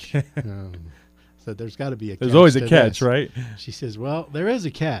catch?" So there's got to be a catch. There's always a to catch, this. right? She says, well, there is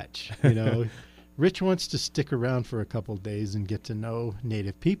a catch. You know, Rich wants to stick around for a couple of days and get to know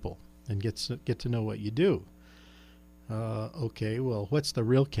Native people and get to know what you do. Okay, well, what's the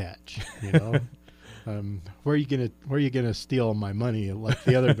real catch? You know, where are you gonna steal my money like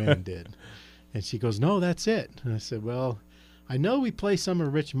the other band did? And she goes, no, that's it. And I said, well, I know we play some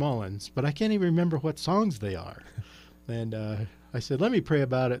of Rich Mullins, but I can't even remember what songs they are. And I said, let me pray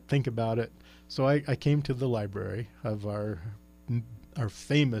about it, think about it. So I came to the library of our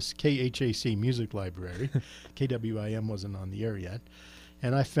famous KHAC music library. KWIM wasn't on the air yet.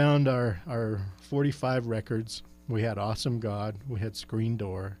 And I found our 45 records. We had Awesome God, we had Screen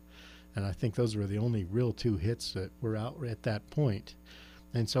Door, and I think those were the only real 2 hits that were out at that point.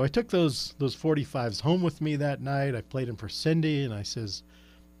 And so I took those 45s home with me that night. I played them for Cindy, and I says,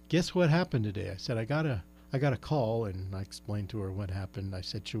 guess what happened today? I said, I got a call, and I explained to her what happened. I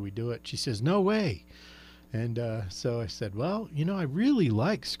said, should we do it? She says, no way. And so I said, well, you know, I really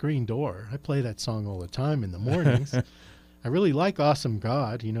like Screen Door. I play that song all the time in the mornings. I really like Awesome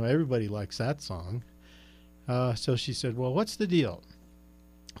God. You know, everybody likes that song. So she said, well, what's the deal?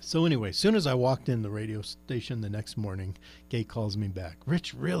 So anyway, as soon as I walked in the radio station the next morning, Gay calls me back.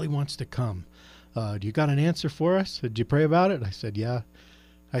 Rich really wants to come. Do you got an answer for us? Did you pray about it? I said, yeah.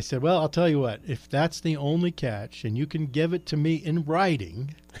 I said, well, I'll tell you what. If that's the only catch and you can give it to me in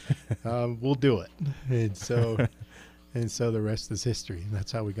writing, we'll do it. And so the rest is history.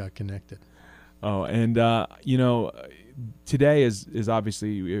 That's how we got connected. Oh, and you know, today is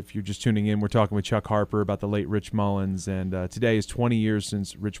obviously, if you're just tuning in, we're talking with Chuck Harper about the late Rich Mullins, and today is 20 years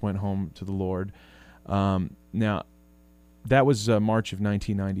since Rich went home to the Lord. Now, that was March of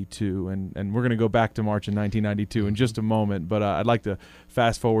 1992, and we're going to go back to March of 1992 in just a moment, but I'd like to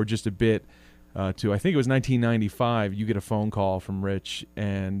fast forward just a bit to, I think it was 1995, you get a phone call from Rich,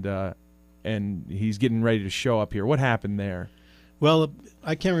 and he's getting ready to show up here. What happened there? Well,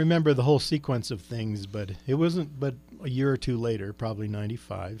 I can't remember the whole sequence of things, but it wasn't but a year or two later, probably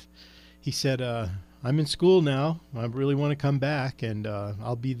 95. He said, I'm in school now. I really want to come back, and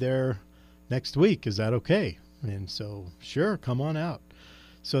I'll be there next week. Is that okay? And so, sure, come on out.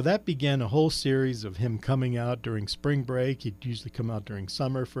 So that began a whole series of him coming out during spring break. He'd usually come out during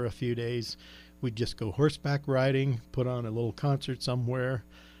summer for a few days. We'd just go horseback riding, put on a little concert somewhere,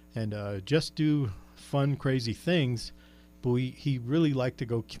 and just do fun, crazy things. But he really liked to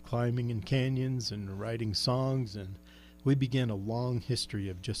go climbing in canyons and writing songs, and we began a long history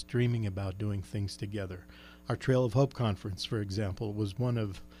of just dreaming about doing things together. Our Trail of Hope conference, for example, was one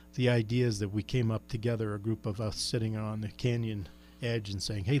of the ideas that we came up together, a group of us sitting on the canyon edge and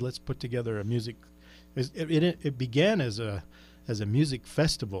saying, hey, let's put together a music. It began as a music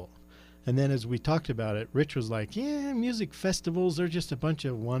festival. And then as we talked about it, Rich was like, yeah, music festivals are just a bunch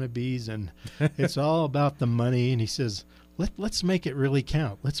of wannabes, and it's all about the money. And he says, let's make it really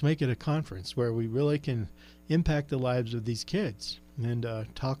count. Let's make it a conference where we really can impact the lives of these kids and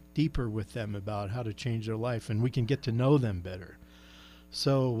talk deeper with them about how to change their life, and we can get to know them better.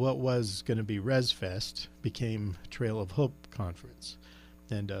 So what was going to be ResFest became Trail of Hope Conference.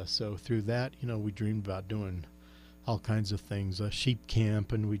 And so through that, you know, we dreamed about doing all kinds of things, a sheep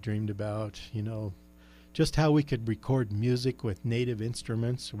camp, and we dreamed about, you know, just how we could record music with native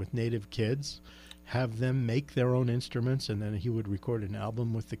instruments, with native kids, have them make their own instruments, and then he would record an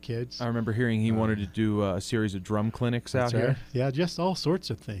album with the kids. I remember hearing he wanted to do a series of drum clinics out here. Yeah, just all sorts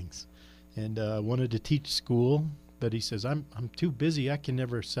of things. And wanted to teach school, but he says, I'm too busy. I can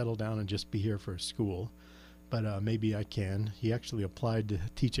never settle down and just be here for school, but maybe I can. He actually applied to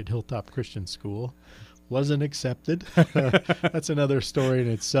teach at Hilltop Christian School. Wasn't accepted. That's another story in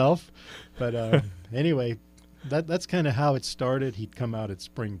itself. But anyway, that's kind of how it started. He'd come out at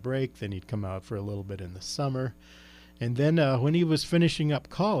spring break, then he'd come out for a little bit in the summer. And then when he was finishing up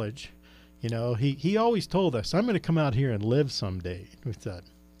college, you know, he always told us, I'm going to come out here and live someday. We thought,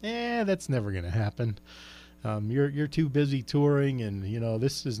 that's never going to happen. You're too busy touring, and, you know,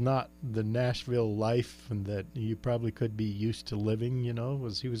 this is not the Nashville life and that you probably could be used to living, you know.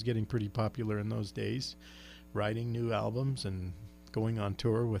 He was getting pretty popular in those days, writing new albums and going on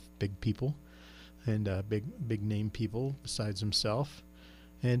tour with big people and big name people besides himself.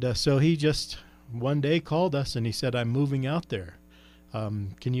 And so he just one day called us and he said, I'm moving out there.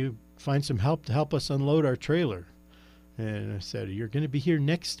 Can you find some help to help us unload our trailer? And I said, you're going to be here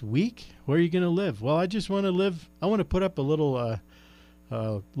next week? Where are you going to live? Well, I just want to live. I want to put up a little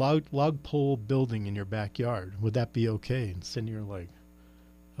log pole building in your backyard. Would that be okay? And Cindy were like,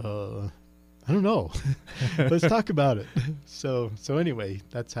 I don't know. Let's talk about it. So anyway,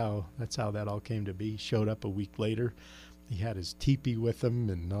 that's how that all came to be. Showed up a week later, he had his teepee with him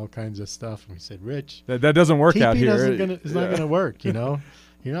and all kinds of stuff. And we said, Rich, that doesn't work out teepee here. It's not going to work, you know.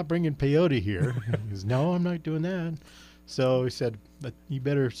 You're not bringing peyote here. He goes, no, I'm not doing that. So he said, but you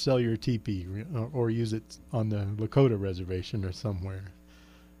better sell your teepee or use it on the Lakota reservation or somewhere.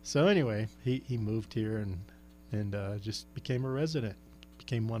 So anyway, he moved here and just became a resident,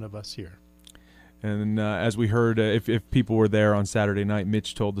 became one of us here. And as we heard, if people were there on Saturday night,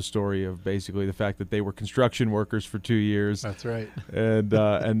 Mitch told the story of basically the fact that they were construction workers for 2 years. That's right. And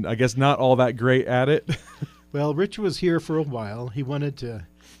I guess not all that great at it. Well, Rich was here for a while. He wanted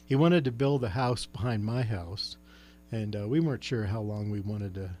to build a house behind my house, and we weren't sure how long we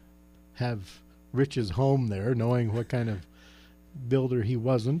wanted to have Rich's home there, knowing what kind of builder he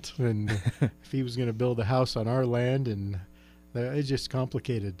wasn't, and if he was going to build a house on our land, and it's just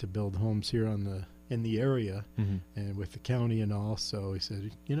complicated to build homes here in the area, and with the county and all. So he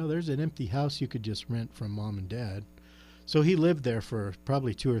said, you know, there's an empty house you could just rent from Mom and Dad. So he lived there for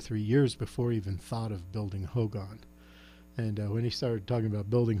probably 2 or 3 years before he even thought of building a hogan. And when he started talking about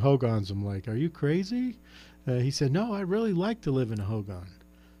building hogans, I'm like, are you crazy? He said, no, I really like to live in a hogan.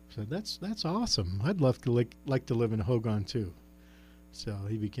 I said, that's awesome. I'd love to like to live in a hogan too. So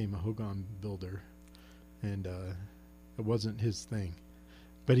he became a hogan builder, and it wasn't his thing,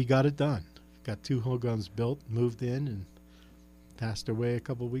 but he got it done. Got 2 hogans built, moved in, and passed away a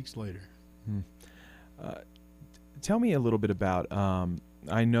couple of weeks later. Tell me a little bit about.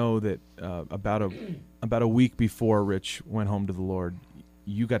 I know that about a week before Rich went home to the Lord,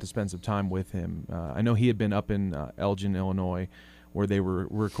 you got to spend some time with him. I know he had been up in Elgin, Illinois, where they were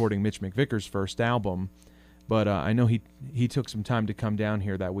recording Mitch McVicker's first album. But I know he took some time to come down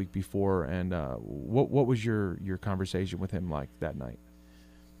here that week before. And what was your conversation with him like that night?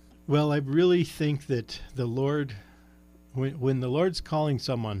 Well, I really think that the Lord, when the Lord's calling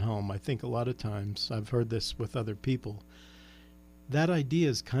someone home, I think a lot of times, I've heard this with other people, that idea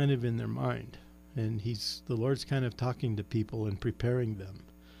is kind of in their mind. And the Lord's kind of talking to people and preparing them.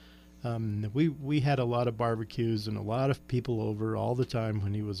 We had a lot of barbecues and a lot of people over all the time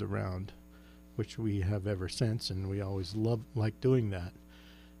when he was around, which we have ever since, and we always like doing that.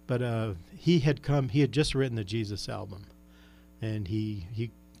 But he had just written the Jesus album, and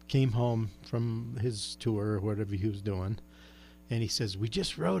he came home from his tour or whatever he was doing, and he says, we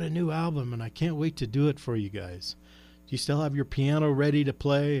just wrote a new album, and I can't wait to do it for you guys. Do you still have your piano ready to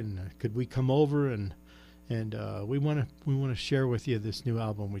play, and could we come over and we want to share with you this new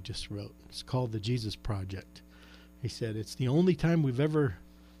album we just wrote. It's called The Jesus Project. He said, it's the only time we've ever,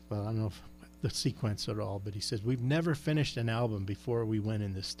 well, I don't know if the sequence at all, but he says, we've never finished an album before we went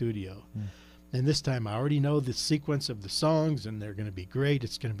in the studio. And this time I already know the sequence of the songs, and they're going to be great.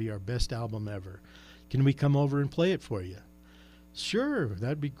 It's going to be our best album ever. Can we come over and play it for you? Sure,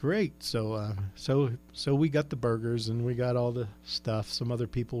 that'd be great. So we got the burgers and we got all the stuff. Some other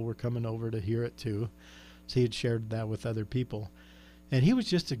people were coming over to hear it too. So he had shared that with other people. And he was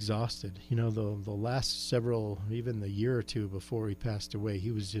just exhausted. You know, the last several, even the year or two before he passed away,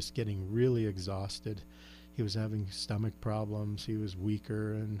 he was just getting really exhausted. He was having stomach problems. He was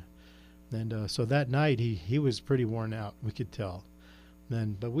weaker. And so that night he was pretty worn out, we could tell.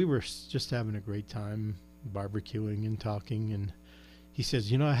 But we were just having a great time barbecuing and talking, and he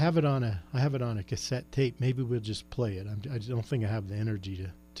says, you know, I have it on a cassette tape. Maybe we'll just play it. I don't think I have the energy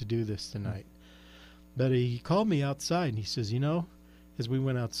to do this tonight. But he called me outside, and he says, you know, as we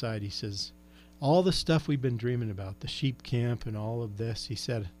went outside, he says, all the stuff we've been dreaming about, the sheep camp and all of this, he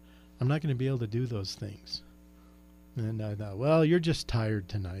said, I'm not going to be able to do those things. And I thought, well, you're just tired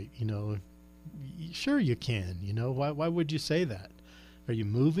tonight, you know. Sure you can, you know. Why would you say that? Are you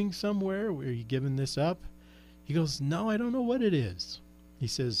moving somewhere? Are you giving this up? He goes, no, I don't know what it is. He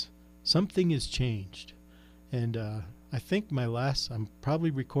says, something has changed. And I think I'm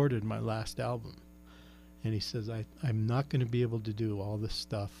probably recorded my last album. And he says, I'm not going to be able to do all the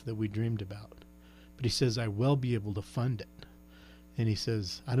stuff that we dreamed about. But he says, I will be able to fund it. And he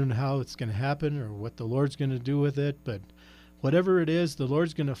says, I don't know how it's going to happen or what the Lord's going to do with it, but whatever it is, the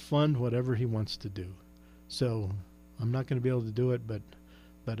Lord's going to fund whatever he wants to do. So I'm not going to be able to do it, but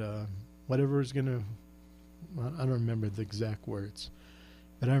whatever is going to, I don't remember the exact words,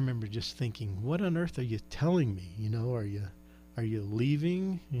 but I remember just thinking, what on earth are you telling me? You know, are you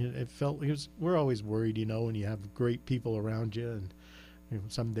leaving? You know, we're always worried, you know, when you have great people around you, and you know,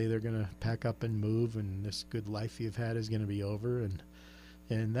 someday they're going to pack up and move, and this good life you've had is going to be over,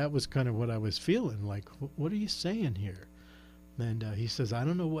 and that was kind of what I was feeling like. What are you saying here? And he says, I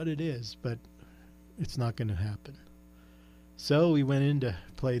don't know what it is, but it's not going to happen. So we went in to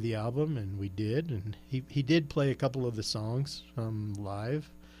play the album, and we did, and he did play a couple of the songs live.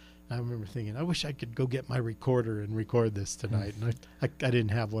 I remember thinking, I wish I could go get my recorder and record this tonight. And I didn't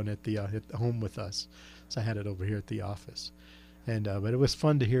have one at home with us, so I had it over here at the office. And but it was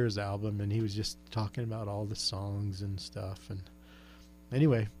fun to hear his album, and he was just talking about all the songs and stuff. And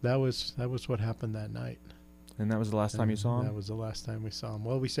anyway, that was what happened that night. And that was the last time you saw him? That was the last time we saw him.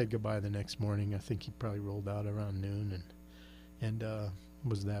 Well, we said goodbye the next morning. I think he probably rolled out around noon, and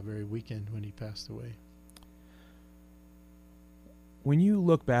was that very weekend when he passed away. When you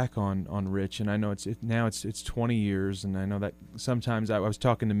look back on Rich, and I know it's 20 years, and I know that sometimes I was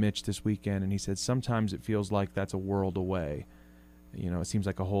talking to Mitch this weekend, and he said sometimes it feels like that's a world away. It seems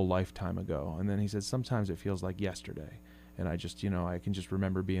like a whole lifetime ago. And then he said sometimes it feels like yesterday. And I just, I can just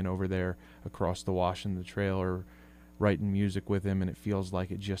remember being over there across the wash in the trailer, writing music with him, and it feels like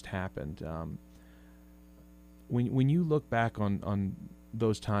it just happened. When you look back on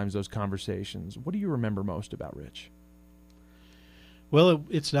those times, those conversations, what do you remember most about Rich? Well,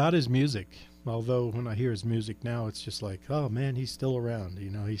 it's not his music. Although when I hear his music now, it's just like, oh man, he's still around.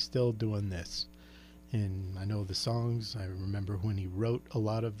 He's still doing this. And I know the songs. I remember when he wrote a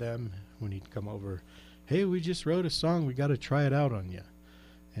lot of them, when he'd come over, hey, we just wrote a song. We got to try it out on you.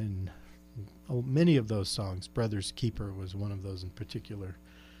 And many of those songs, Brother's Keeper was one of those in particular.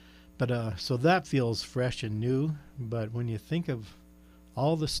 But so that feels fresh and new. But when you think of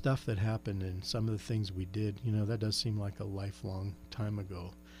all the stuff that happened and some of the things we did, that does seem like a lifelong time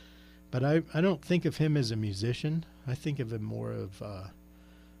ago. But I don't think of him as a musician. I think of him more of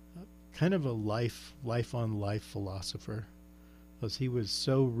kind of a life-on-life philosopher, because he was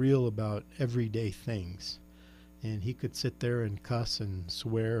so real about everyday things. And he could sit there and cuss and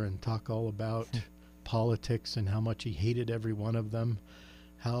swear and talk all about politics and how much he hated every one of them,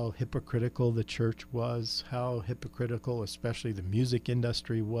 how hypocritical the church was, how hypocritical especially the music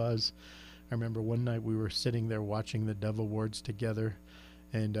industry was. I remember one night we were sitting there watching the Dove Awards together,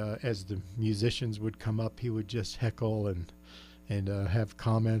 and as the musicians would come up, he would just heckle and have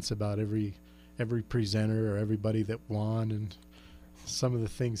comments about every presenter or everybody that won. And some of the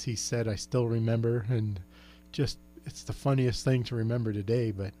things he said I still remember, and just it's the funniest thing to remember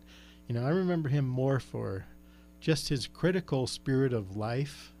today. But I remember him more for just his critical spirit of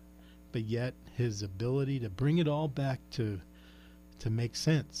life, but yet his ability to bring it all back to make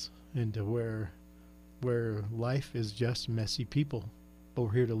sense, into where life is just messy people, but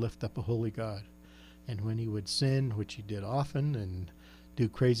we're here to lift up a holy God. And when he would sin, which he did often, and do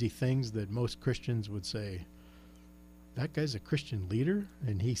crazy things that most Christians would say, that guy's a Christian leader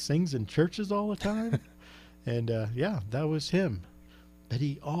and he sings in churches all the time. And that was him. But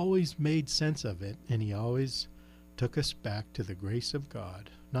he always made sense of it, and he always took us back to the grace of God.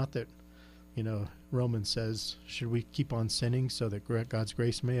 Not that, Romans says, should we keep on sinning so that God's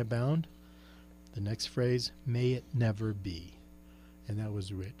grace may abound? The next phrase, may it never be. And that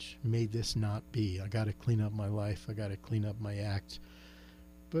was Rich. May this not be. I got to clean up my life. I got to clean up my act.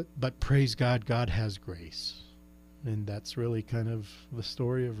 But praise God, God has grace. And that's really kind of the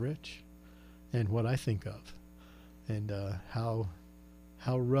story of Rich and what I think of. And how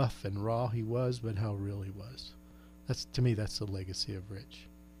rough and raw he was, but how real he was. To me, that's the legacy of Rich.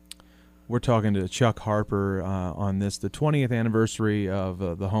 We're talking to Chuck Harper on the 20th anniversary of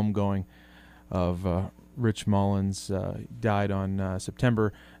the homegoing of Rich Mullins. Died on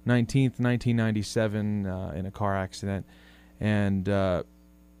September 19th, 1997 in a car accident. And a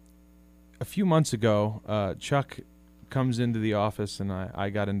few months ago, Chuck comes into the office, and I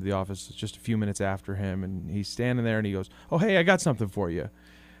got into the office just a few minutes after him, and he's standing there, and he goes, oh, hey, I got something for you.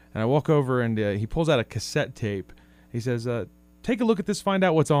 And I walk over, and he pulls out a cassette tape. He says, take a look at this, find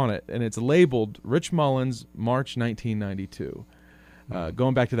out what's on it. And it's labeled Rich Mullins, March 1992.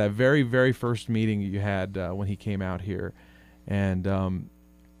 Going back to that very, very first meeting you had when he came out here. And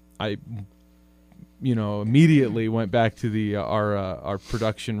I immediately went back to our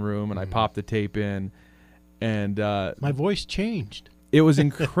production room, and I popped the tape in. And my voice changed. It was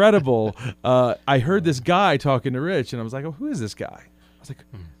incredible. I heard this guy talking to Rich, and I was like, oh, who is this guy? I was like,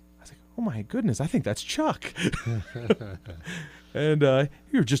 oh my goodness, I think that's Chuck. And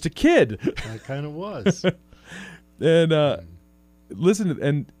you're just a kid. I kind of was. And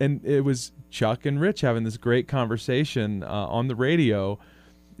listen, and it was Chuck and Rich having this great conversation on the radio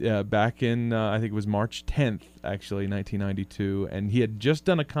back in, I think it was March 10th, actually, 1992. And he had just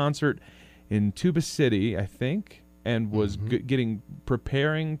done a concert in Tuba City, I think, and was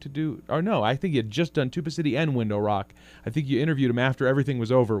preparing to do, or no, I think he had just done Tuba City and Window Rock. I think you interviewed him after everything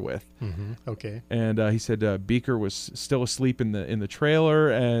was over with. Okay. And he said Beaker was still asleep in the trailer,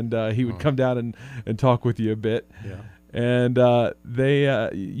 and he would come down and talk with you a bit. Yeah. And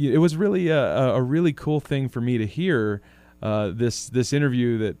it was really a really cool thing for me to hear this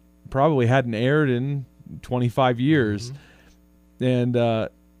interview that probably hadn't aired in 25 years. And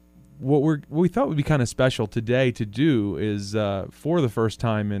what we thought would be kind of special today to do is, for the first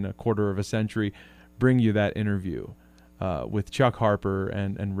time in a quarter of a century, bring you that interview with Chuck Harper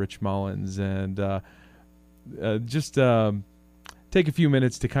and Rich Mullins, and just take a few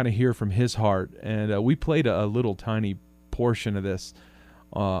minutes to kind of hear from his heart. And we played a little tiny portion of this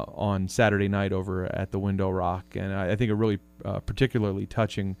on Saturday night over at the Window Rock, and I think a really particularly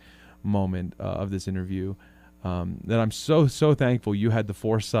touching moment of this interview that I'm so thankful you had the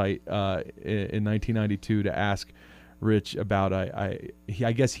foresight in 1992 to ask Rich about. I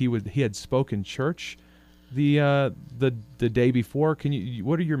guess he had spoken church the day before.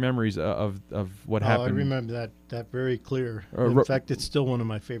 What are your memories of what happened? I remember that very clear. In fact, it's still one of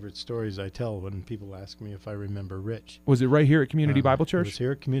my favorite stories I tell when people ask me if I remember Rich. Was it right here at Community Bible Church? It was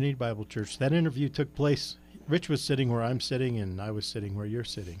here at Community Bible Church. That interview took place. Rich was sitting where I'm sitting, and I was sitting where you're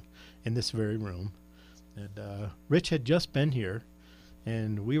sitting, in this very room. And Rich had just been here,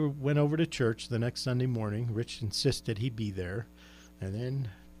 and we went over to church the next Sunday morning. Rich insisted he be there, and then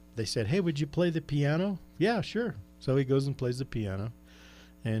they said, "Hey, would you play the piano?" "Yeah, sure." So he goes and plays the piano.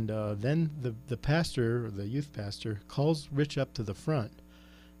 And then the pastor, the youth pastor, calls Rich up to the front.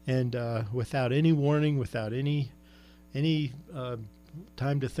 And without any warning, without any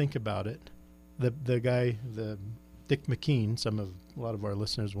time to think about it, the guy, Dick McKean, a lot of our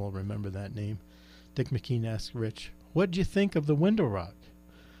listeners will remember that name. Dick McKean asked Rich, "What'd you think of the Window Rock?"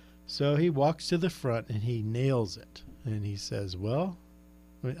 So he walks to the front and he nails it. And he says, "Well,"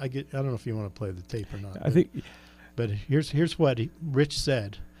 I don't know if you want to play the tape or not. But here's what Rich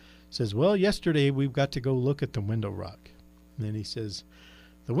said. He says, "Well, yesterday we've got to go look at the Window Rock." And then he says,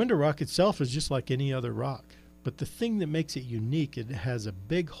 "The Window Rock itself is just like any other rock. But the thing that makes it unique, it has a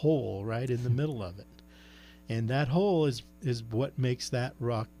big hole right in the middle of it. And that hole is what makes that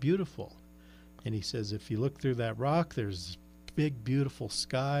rock beautiful." And he says, if you look through that rock, there's big, beautiful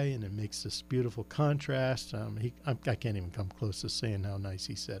sky, and it makes this beautiful contrast. I can't even come close to saying how nice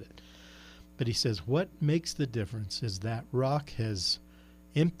he said it. But he says, what makes the difference is that rock has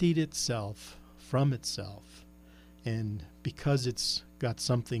emptied itself from itself. And because it's got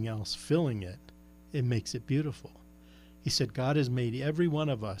something else filling it, it makes it beautiful. He said, God has made every one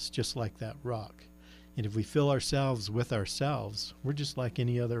of us just like that rock. And if we fill ourselves with ourselves, we're just like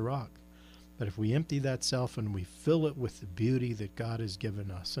any other rock. But if we empty that self and we fill it with the beauty that God has given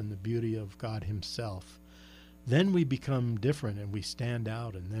us and the beauty of God himself, then we become different and we stand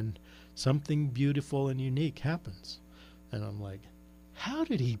out, and then something beautiful and unique happens. And I'm like, how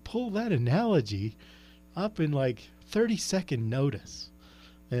did he pull that analogy up in like 30-second notice?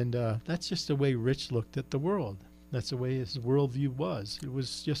 And that's just the way Rich looked at the world. That's the way his worldview was. It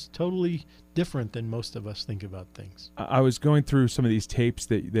was just totally different than most of us think about things. I was going through some of these tapes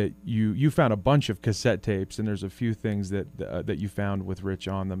that you found a bunch of cassette tapes, and there's a few things that you found with Rich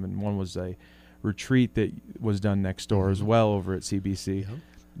on them, and one was a retreat that was done next door as well over at CBC.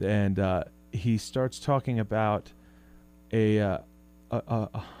 Yep. And he starts talking about a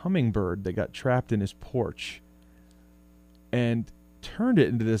hummingbird that got trapped in his porch and turned it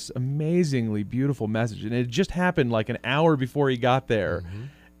into this amazingly beautiful message. And it just happened like an hour before he got there. Mm-hmm.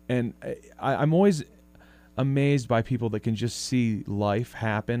 And I'm always amazed by people that can just see life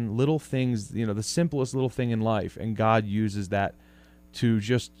happen, little things, the simplest little thing in life, and God uses that to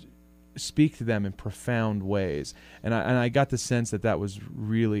just speak to them in profound ways. And I got the sense that was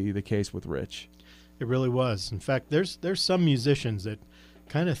really the case with Rich. It really was. In fact, there's some musicians that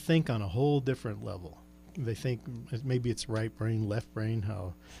kind of think on a whole different level. They think maybe it's right brain, left brain,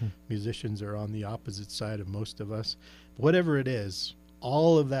 how musicians are on the opposite side of most of us. Whatever it is,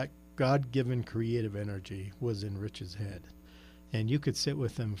 all of that God-given creative energy was in Rich's head. And you could sit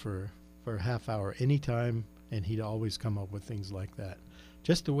with him for a half hour anytime, and he'd always come up with things like that.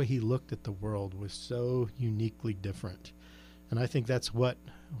 Just the way he looked at the world was so uniquely different. And I think that's what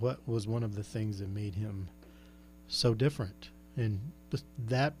was one of the things that made him so different. And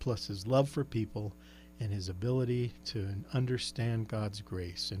that plus his love for people and his ability to understand God's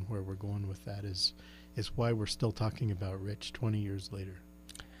grace, and where we're going with that is why we're still talking about Rich 20 years later.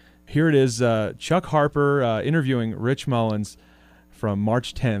 Here it is, Chuck Harper interviewing Rich Mullins from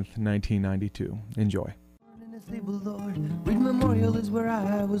March 10th, 1992. Enjoy. Lord, Reed Memorial is where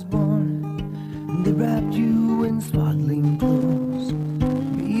I was born. They wrapped you in swaddling clothes,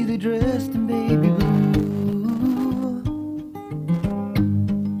 me they dressed in baby blue.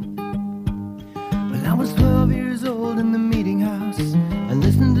 When I was 12 years old in the meeting house, I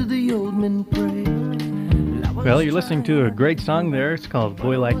listened to the old men pray. Well, you're listening to a great song there. It's called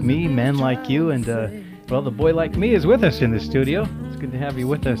Boy Like Me, Man Like You, and well, the boy like me is with us in the studio. It's good to have you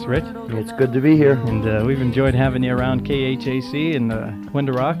with us, Rich. It's good to be here. And we've enjoyed having you around KHAC in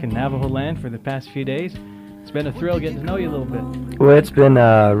Window Rock and Navajo land for the past few days. It's been a thrill getting to know you a little bit. Well, it's been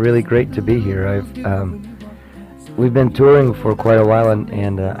really great to be here. We've been touring for quite a while,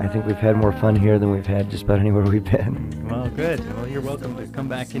 and I think we've had more fun here than we've had just about anywhere we've been. Well, good. Well, you're welcome to come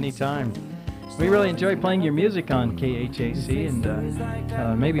back anytime. We really enjoy playing your music on KHAC,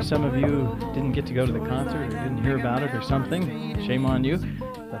 and maybe some of you didn't get to go to the concert or didn't hear about it or something. Shame on you.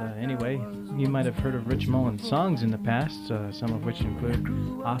 But anyway, you might have heard of Rich Mullins' songs in the past, some of which include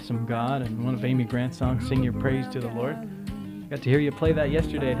Awesome God and one of Amy Grant's songs, Sing Your Praise to the Lord. Got to hear you play that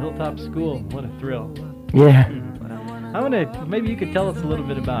yesterday at Hilltop School. What a thrill. Yeah. Maybe you could tell us a little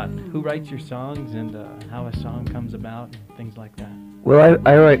bit about who writes your songs and how a song comes about and things like that. Well,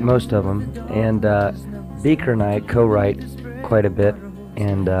 I write most of them, and Beaker and I co-write quite a bit,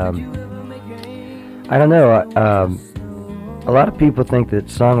 and I don't know, a lot of people think that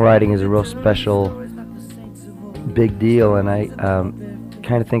songwriting is a real special, big deal, and I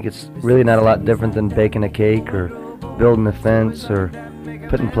kind of think it's really not a lot different than baking a cake or building a fence or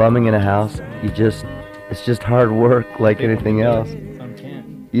putting plumbing in a house. It's just hard work like anything else.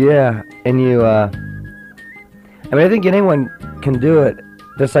 Yeah, and I think anyone can do it.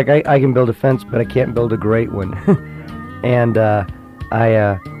 Just like I can build a fence, but I can't build a great one. And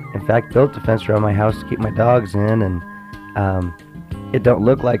I, in fact, built a fence around my house to keep my dogs in, and it don't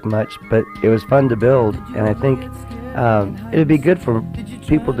look like much, but it was fun to build. And I think it'd be good for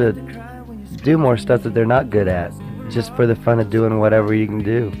people to do more stuff that they're not good at, just for the fun of doing whatever you can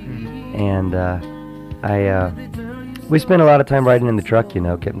do. And we spend a lot of time riding in the truck,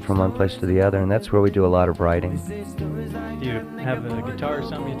 getting from one place to the other, and that's where we do a lot of writing. Do you have a guitar or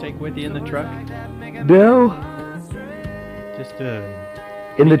something you take with you in the truck? No. Just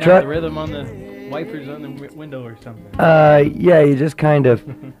in the truck. The rhythm on the wipers on the window or something. Yeah, you just kind of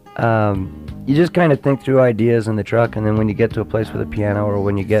think through ideas in the truck, and then when you get to a place with a piano, or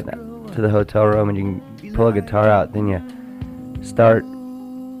when you get to the hotel room and you can pull a guitar out, then you start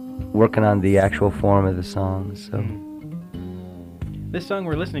working on the actual form of the song. So this song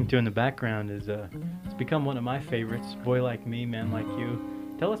we're listening to in the background is it's become one of my favorites, Boy Like Me, Man Like You.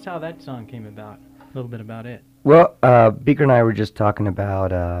 Tell us how that song came about, a little bit about it. Well, Beaker and I were just talking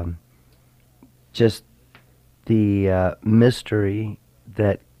about just the mystery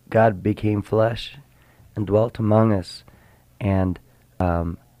that God became flesh and dwelt among us, and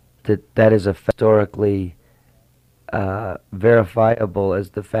that is historically verifiable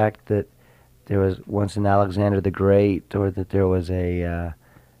as the fact that there was once an Alexander the Great, or that there was a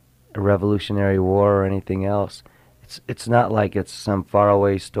Revolutionary War or anything else. It's not like it's some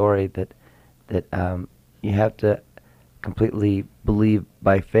faraway story that you have to completely believe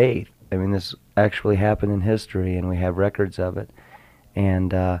by faith. I mean, this actually happened in history, and we have records of it.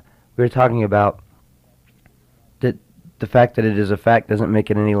 And we were talking about that the fact that it is a fact doesn't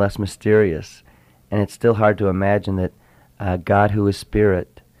make it any less mysterious. And it's still hard to imagine that God, who is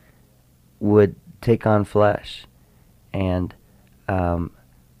spirit, would take on flesh. And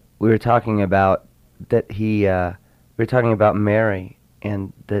we were talking about that we were talking about Mary,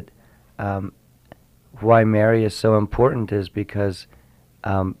 and that why Mary is so important is because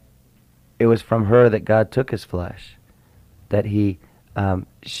it was from her that God took his flesh, that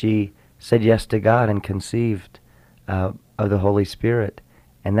she said yes to God and conceived of the Holy Spirit.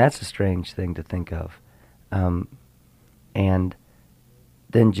 And that's a strange thing to think of. And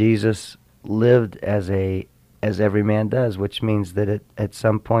then Jesus lived as every man does, which means that at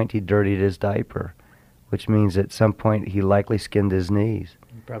some point he dirtied his diaper, which means at some point he likely skinned his knees.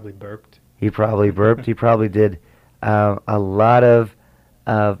 He probably burped. He probably burped. He probably did a lot of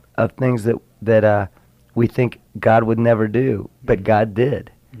things that we think God would never do, but God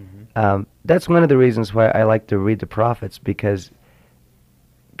did. Mm-hmm. That's one of the reasons why I like to read the prophets, because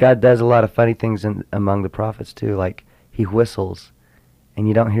God does a lot of funny things among the prophets too, like he whistles, and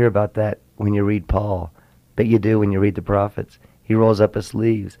you don't hear about that when you read Paul, but you do when you read the prophets. He rolls up his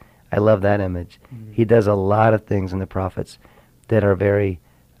sleeves. I love that image. Mm-hmm. He does a lot of things in the prophets that are very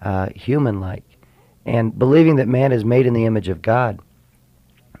human-like. And believing that man is made in the image of God,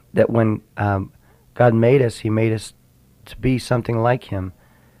 that when God made us, he made us to be something like him,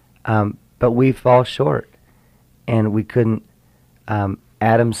 but we fall short, and we couldn't.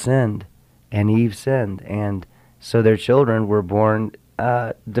 Adam sinned, and Eve sinned, and so their children were born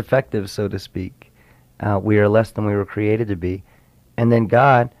defective, so to speak. We are less than we were created to be. And then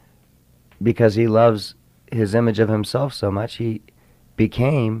God, because he loves his image of himself so much, he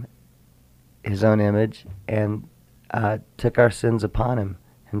became his own image and took our sins upon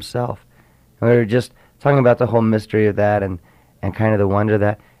himself. And we were just talking about the whole mystery of that, and and kind of the wonder of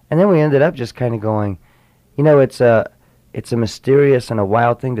that. And then we ended up just kind of going, you know, it's a mysterious and a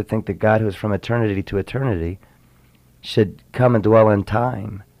wild thing to think that God, who is from eternity to eternity, should come and dwell in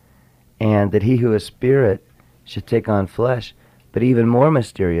time, and that he who is spirit should take on flesh. But even more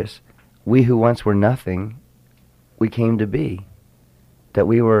mysterious, we who once were nothing, we came to be. That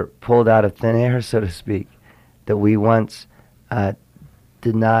we were pulled out of thin air, so to speak. That we once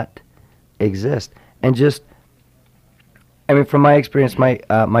did not exist. And just, I mean, from my experience,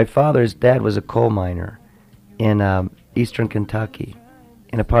 my father's dad was a coal miner in eastern Kentucky,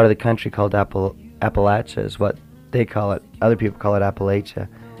 in a part of the country called Appalachia, is what they call it. Other people call it Appalachia.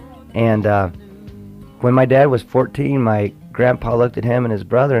 And when my dad was 14, my grandpa looked at him and his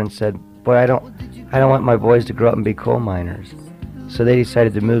brother and said, "Boy, I don't want my boys to grow up and be coal miners." So they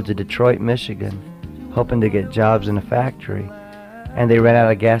decided to move to Detroit, Michigan, hoping to get jobs in a factory. And they ran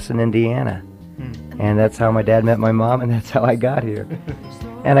out of gas in Indiana. And that's how my dad met my mom, and that's how I got here.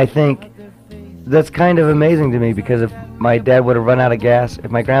 And I think that's kind of amazing to me, because if my dad would have run out of gas,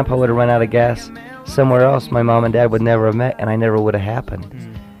 if my grandpa would have run out of gas somewhere else, my mom and dad would never have met, and I never would have happened.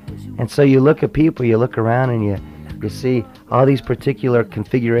 And so you look at people, you look around, and you see all these particular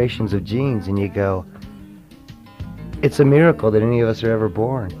configurations of genes, and you go, it's a miracle that any of us are ever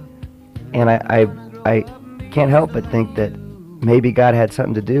born. And I can't help but think that maybe God had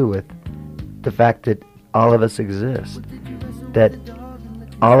something to do with the fact that all of us exist. That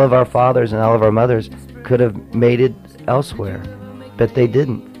all of our fathers and all of our mothers could have mated elsewhere, but they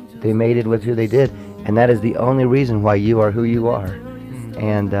didn't. They mated with who they did, and that is the only reason why you are who you are.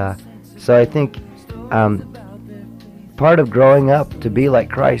 And so I think part of growing up to be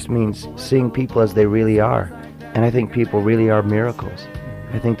like Christ means seeing people as they really are. And I think people really are miracles.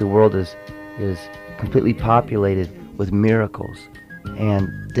 I think the world is completely populated with miracles, and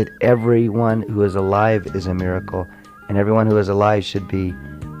that everyone who is alive is a miracle, and everyone who is alive should be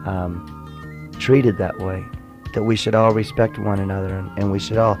treated that way. That we should all respect one another, and we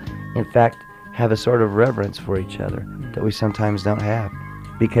should all, in fact, have a sort of reverence for each other that we sometimes don't have.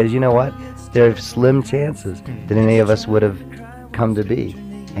 Because you know what? There are slim chances that any of us would have come to be,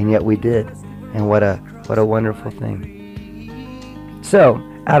 and yet we did. And what a wonderful thing. So,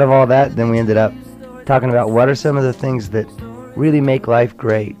 out of all that, then we ended up talking about what are some of the things that really make life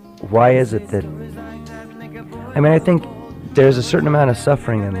great. Why is it that... I mean, I think there's a certain amount of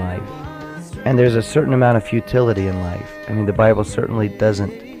suffering in life, and there's a certain amount of futility in life. I mean, the Bible certainly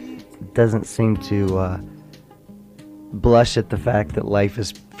doesn't seem to blush at the fact that life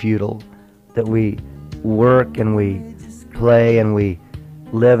is futile, that we work and we play and we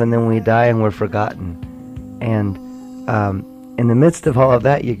live and then we die and we're forgotten. And in the midst of all of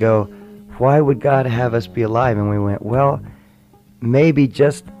that, you go, why would God have us be alive? And we went, well, maybe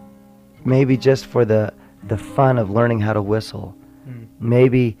just for the fun of learning how to whistle.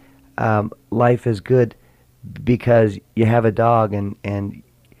 Maybe life is good because you have a dog and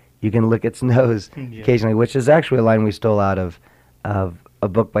you can lick its nose occasionally, which is actually a line we stole out of a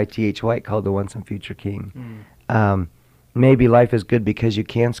book by T.H. White called The Once and Future King. Maybe life is good because you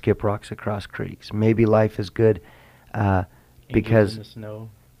can skip rocks across creeks. Maybe life is good because... in the snow.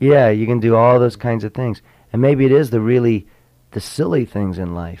 Yeah, you can do all those kinds of things. And maybe it is the silly things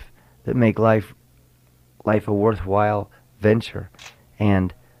in life that make life a worthwhile venture.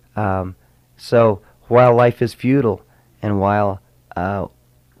 And so while life is futile and while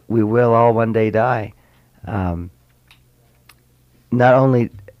we will all one day die, not only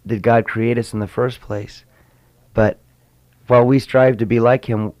did God create us in the first place, but while we strive to be like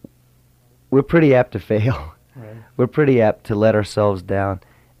Him, we're pretty apt to fail. Right. We're pretty apt to let ourselves down,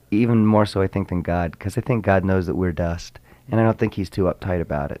 even more so, I think, than God, because I think God knows that we're dust, and I don't think He's too uptight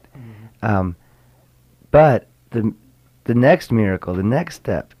about it. But the next miracle, the next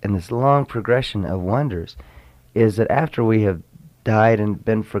step in this long progression of wonders is that after we have died and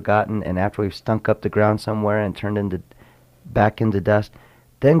been forgotten, and after we've stunk up the ground somewhere and turned back into dust,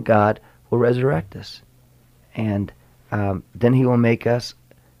 then God will resurrect us. And then He will make us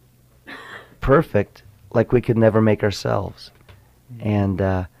perfect like we could never make ourselves.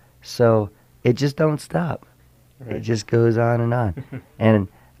 And so it just don't stop. Right. It just goes on and on. And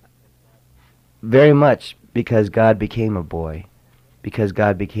very much because God became a boy, because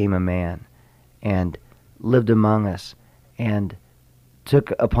God became a man, and lived among us, and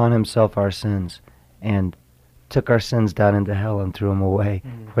took upon Himself our sins, and took our sins down into hell and threw them away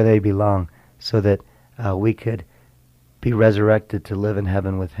where they belong, so that we could be resurrected to live in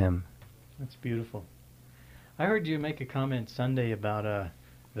heaven with Him. That's beautiful. I heard you make a comment Sunday about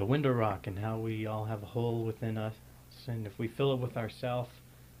the window rock and how we all have a hole within us, and if we fill it with ourself,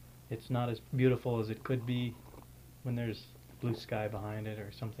 it's not as beautiful as it could be when there's blue sky behind it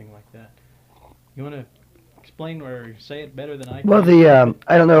or something like that. You want to explain or say it better than I can? Well,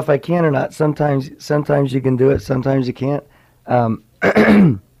 I don't know if I can or not. Sometimes you can do it, sometimes you can't.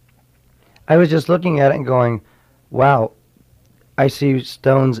 I was just looking at it and going, wow, I see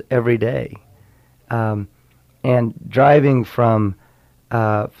stones every day. And driving from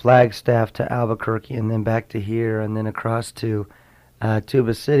Flagstaff to Albuquerque and then back to here and then across to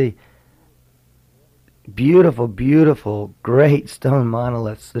Tuba City, beautiful, beautiful, great stone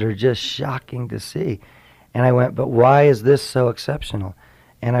monoliths that are just shocking to see. And I went, but why is this so exceptional?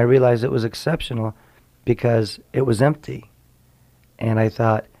 And I realized it was exceptional because it was empty. And I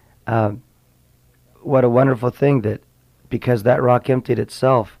thought, what a wonderful thing that because that rock emptied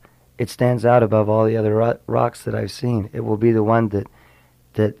itself, it stands out above all the other rocks that I've seen. It will be the one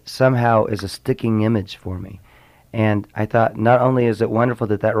that somehow is a sticking image for me. And I thought, not only is it wonderful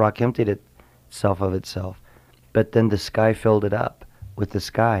that that rock emptied itself of itself, but then the sky filled it up with the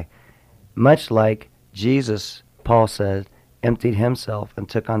sky. Much like Jesus, Paul said, emptied himself and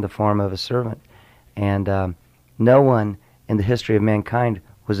took on the form of a servant. And no one in the history of mankind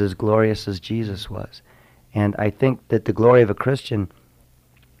was as glorious as Jesus was. And I think that the glory of a Christian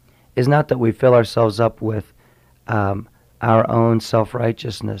is not that we fill ourselves up with our own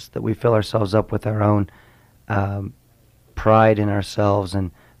self-righteousness, that we fill ourselves up with our own pride in ourselves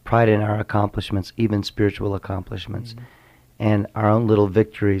and pride in our accomplishments, even spiritual accomplishments, and our own little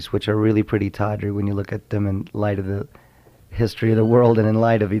victories, which are really pretty tawdry when you look at them in light of the history of the world and in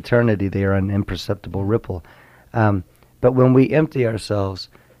light of eternity. They are an imperceptible ripple. But when we empty ourselves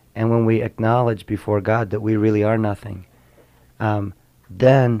and when we acknowledge before God that we really are nothing,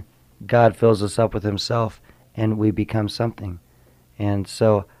 then God fills us up with himself and we become something. And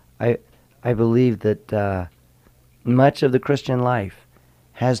so I believe that much of the Christian life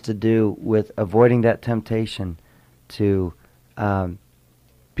has to do with avoiding that temptation to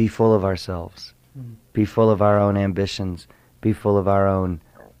be full of ourselves, be full of our own ambitions, be full of our own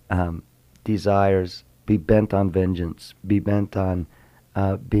desires, be bent on vengeance, be bent on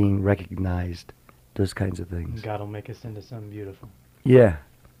being recognized, those kinds of things. God will make us into something beautiful. Yeah.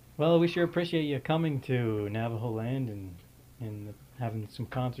 Well, we sure appreciate you coming to Navajo land and having some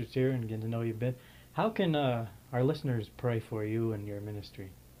concerts here and getting to know you a bit. How can our listeners pray for you and your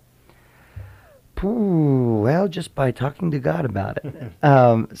ministry? Well, just by talking to God about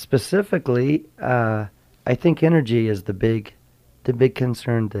it. Specifically, I think energy is the big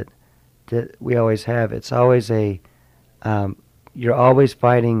concern that we always have. It's always you're always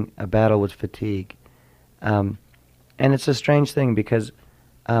fighting a battle with fatigue. And it's a strange thing because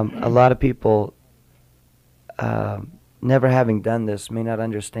a lot of people, never having done this, may not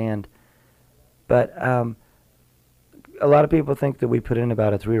understand. But a lot of people think that we put in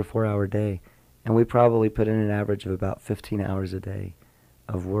about a 3 or 4 hour day, and we probably put in an average of about 15 hours a day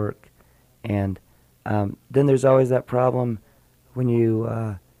of work. And then there's always that problem when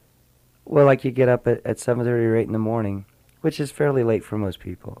you, like you get up at 7:30 or 8 in the morning, which is fairly late for most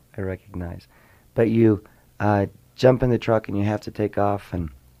people, I recognize. But you jump in the truck and you have to take off, and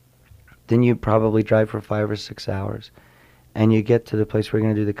then you probably drive for 5 or 6 hours. And you get to the place where you're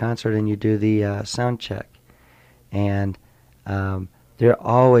going to do the concert and you do the sound check. And there are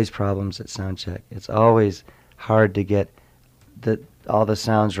always problems at sound check. It's always hard to get all the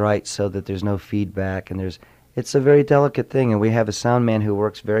sounds right so that there's no feedback. And it's a very delicate thing. And we have a sound man who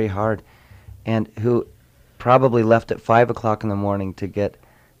works very hard and who probably left at 5 o'clock in the morning to get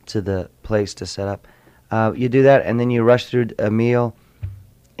to the place to set up. You do that, and then you rush through a meal,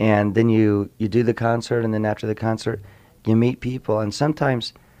 and then you do the concert, and then after the concert, you meet people. And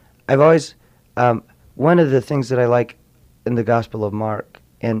sometimes, I've always, one of the things that I like in the Gospel of Mark,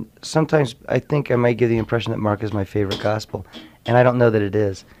 and sometimes I think I might give the impression that Mark is my favorite gospel, and I don't know that it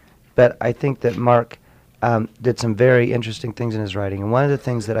is, but I think that Mark did some very interesting things in his writing. And one of the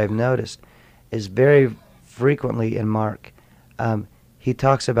things that I've noticed is very frequently in Mark, he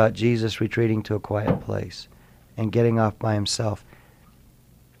talks about Jesus retreating to a quiet place and getting off by himself.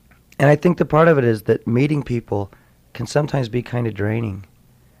 And I think the part of it is that meeting people can sometimes be kind of draining.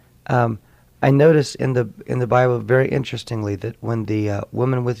 I notice in the Bible very interestingly that when the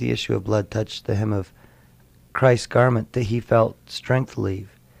woman with the issue of blood touched the hem of Christ's garment, that he felt strength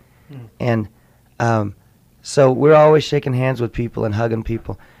leave. And so we're always shaking hands with people and hugging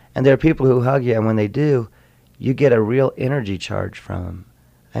people. And there are people who hug you, and when they do, you get a real energy charge from them.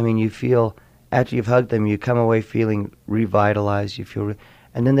 I mean, you feel, after you've hugged them, you come away feeling revitalized.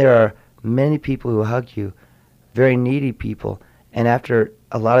 And then there are many people who hug you, very needy people, and after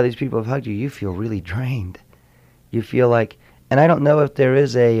a lot of these people have hugged you, you feel really drained. You feel and I don't know if there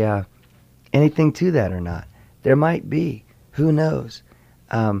is anything to that or not. There might be, Who knows?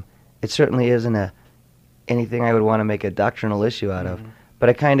 It certainly isn't anything I would want to make a doctrinal issue out of. But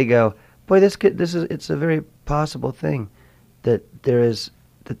I kind of go, boy, it's a very possible thing that there is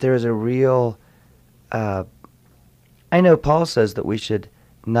a real. I know Paul says that we should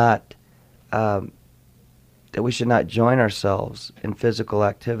not join ourselves in physical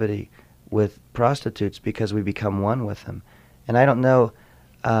activity with prostitutes because we become one with them. And I don't know.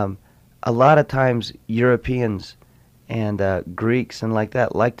 A lot of times Europeans and Greeks and like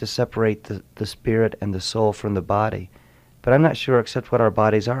that like to separate the spirit and the soul from the body. But I'm not sure except what our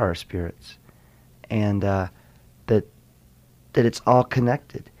bodies are, our spirits. And that it's all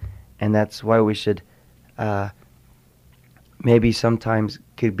connected. And that's why we should maybe sometimes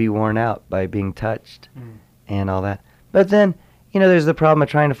could be worn out by being touched and all that. But then, there's the problem of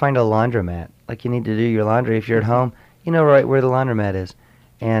trying to find a laundromat. Like, you need to do your laundry if you're at home, you know right where the laundromat is.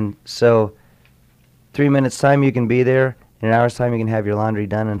 And so 3 minutes time you can be there, in an hour's time you can have your laundry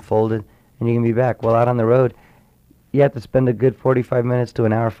done and folded, and you can be back. Well, out on the road, you have to spend a good 45 minutes to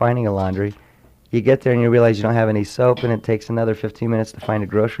an hour finding a laundry. You get there and you realize you don't have any soap, and it takes another 15 minutes to find a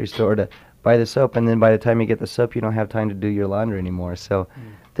grocery store to buy the soap, and then by the time you get the soap, you don't have time to do your laundry anymore. So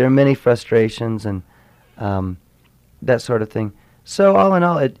there are many frustrations and that sort of thing. So all in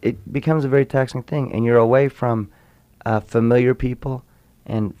all, it becomes a very taxing thing, and you're away from familiar people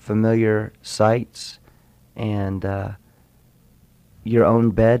and familiar sights and your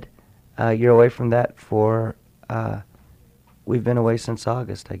own bed. You're away from that for, we've been away since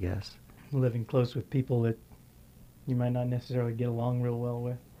August, I guess. Living close with people that you might not necessarily get along real well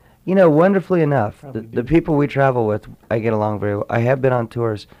with. Wonderfully enough, the people we travel with, I get along very well. I have been on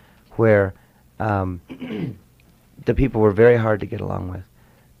tours where the people were very hard to get along with.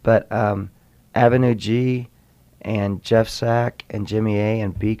 But Avenue G and Jeff Sack and Jimmy A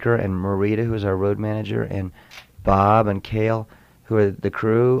and Beaker and Marita, who's our road manager, and Bob and Cale, who are the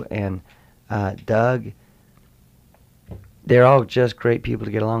crew, and Doug, they're all just great people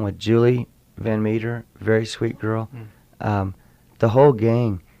to get along with. Julie Van Meter, very sweet girl. The whole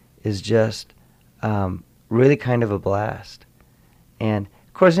gang is just really kind of a blast. And,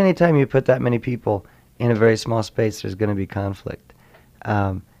 of course, anytime you put that many people in a very small space, there's going to be conflict.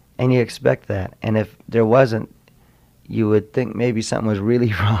 And you expect that. And if there wasn't, you would think maybe something was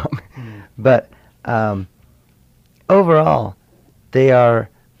really wrong. But overall, they are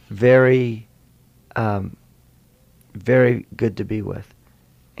very, very good to be with.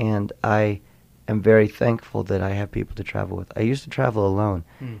 And I am very thankful that I have people to travel with. I used to travel alone.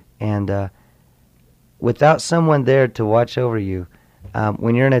 And without someone there to watch over you,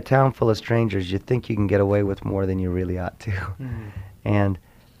 when you're in a town full of strangers, you think you can get away with more than you really ought to. And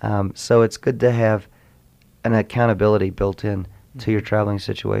so it's good to have an accountability built in to your traveling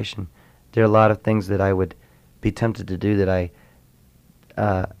situation. There are a lot of things that I would be tempted to do that I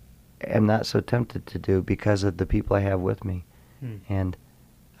am not so tempted to do because of the people I have with me. And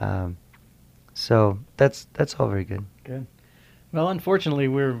so that's all very good. Good. Well, unfortunately,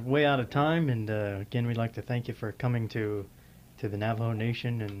 we're way out of time, and again, we'd like to thank you for coming to the Navajo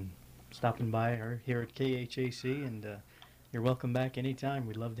Nation and stopping by here at KHAC, and you're welcome back anytime.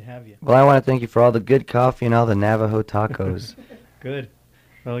 We'd love to have you. Well, I want to thank you for all the good coffee and all the Navajo tacos. Good.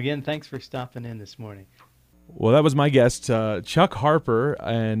 Well, again, thanks for stopping in this morning. Well, that was my guest, Chuck Harper,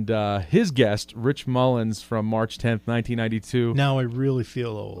 and his guest, Rich Mullins, from March 10th, 1992. Now I really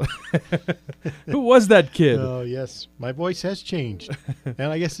feel old. Who was that kid? Oh, yes. My voice has changed.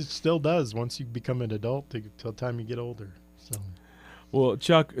 And I guess it still does once you become an adult till the time you get older. So. Well,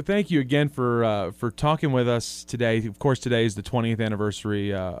 Chuck, thank you again for talking with us today. Of course, today is the 20th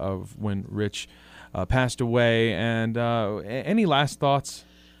anniversary of when Rich passed away. And any last thoughts?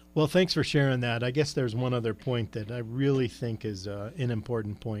 Well, thanks for sharing that. I guess there's one other point that I really think is an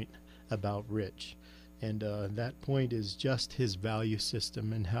important point about Rich. And that point is just his value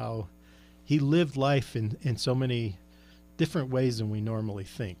system and how he lived life in so many different ways than we normally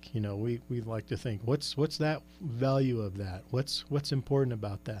think. You know, we like to think, what's that value of that? What's important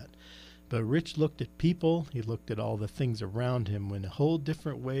about that? But Rich looked at people, he looked at all the things around him in a whole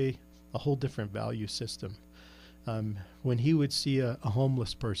different way, a whole different value system. When he would see a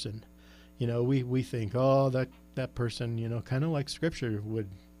homeless person, you know, we think, oh, that person, you know, kind of like Scripture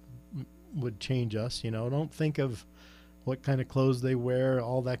would change us. You know, don't think of what kind of clothes they wear,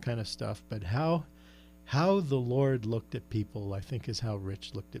 all that kind of stuff, but how the Lord looked at people, I think, is how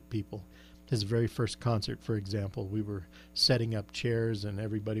Rich looked at people. His very first concert, for example, we were setting up chairs and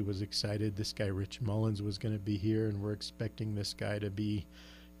everybody was excited. This guy, Rich Mullins, was going to be here, and we're expecting this guy to be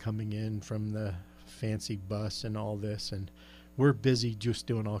coming in from the fancy bus and all this, and we're busy just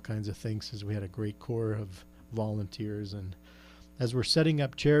doing all kinds of things because we had a great corps of volunteers. And as we're setting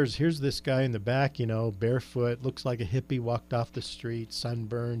up chairs, here's this guy in the back, barefoot, looks like a hippie, walked off the street,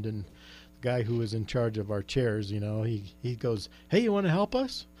 sunburned, and the guy who was in charge of our chairs, he goes, "Hey, you want to help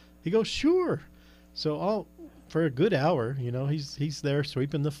us?" He goes, "Sure." So for a good hour, he's there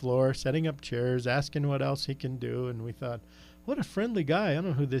sweeping the floor, setting up chairs, asking what else he can do. And we thought, what a friendly guy. I don't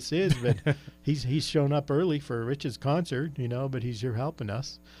know who this is, but he's shown up early for Rich's concert, but he's here helping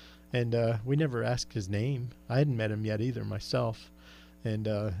us. And we never asked his name. I hadn't met him yet either myself. And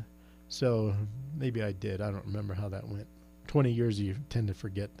so maybe I did. I don't remember how that went. 20 years, you tend to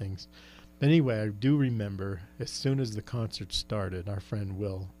forget things. But anyway, I do remember as soon as the concert started, our friend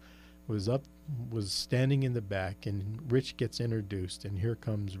Will was standing in the back, and Rich gets introduced, and here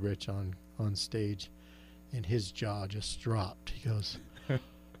comes Rich on stage, and his jaw just dropped. He goes,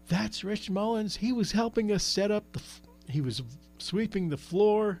 "That's Rich Mullins. He was helping us set up he was sweeping the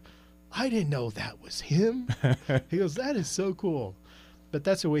floor. I didn't know that was him." He goes, "That is so cool." But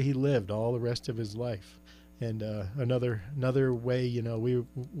that's the way he lived all the rest of his life. And another way,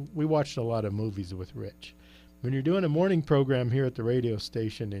 we watched a lot of movies with Rich. When you're doing a morning program here at the radio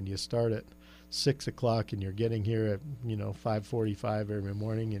station and you start at 6 o'clock and you're getting here at 5:45 every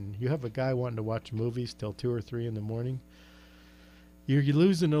morning, and you have a guy wanting to watch movies till 2 or 3 in the morning, you're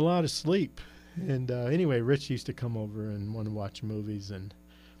losing a lot of sleep. And anyway, Rich used to come over and want to watch movies. And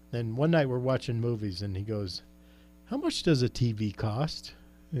then one night we're watching movies, and he goes, "How much does a TV cost?"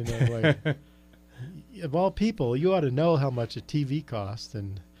 And I'm like, of all people, you ought to know how much a TV costs.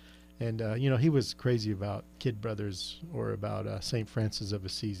 And he was crazy about Kid Brothers, or about St. Francis of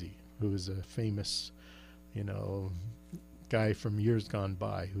Assisi, who was a famous, guy from years gone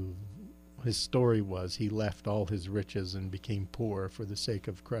by, who his story was he left all his riches and became poor for the sake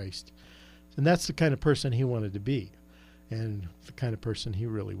of Christ. And that's the kind of person he wanted to be, and the kind of person he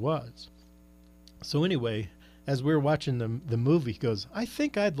really was. So anyway, as we were watching the movie, he goes, "I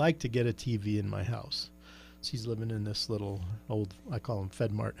think I'd like to get a TV in my house." So he's living in this little old, I call them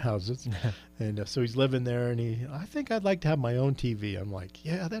FedMart houses. And so he's living there, and "I think I'd like to have my own TV." I'm like,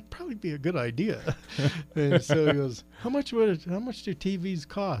 "Yeah, that'd probably be a good idea." And so he goes, how much do TVs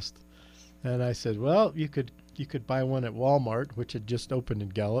cost?" And I said, "Well, you could buy one at Walmart, which had just opened in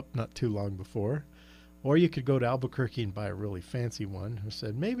Gallup not too long before. Or you could go to Albuquerque and buy a really fancy one." I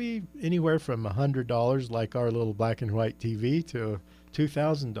said, "Maybe anywhere from $100, like our little black and white TV, to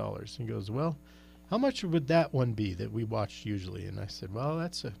 $2,000. He goes, "Well, how much would that one be that we watched usually?" And I said, "Well,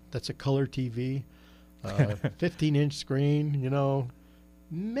 that's a color TV, 15-inch screen,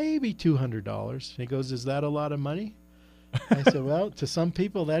 maybe $200. He goes, "Is that a lot of money?" I said, "Well, to some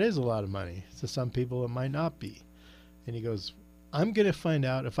people that is a lot of money. To some people it might not be." And he goes, "I'm going to find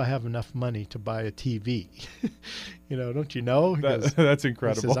out if I have enough money to buy a TV." Don't you know? That's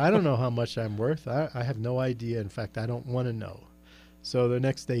incredible. He says, "I don't know how much I'm worth. I have no idea. In fact, I don't want to know." So the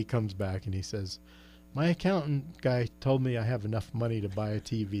next day he comes back and he says, "My accountant guy told me I have enough money to buy a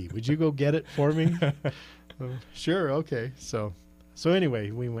TV. Would you go get it for me?" Sure, okay. So anyway,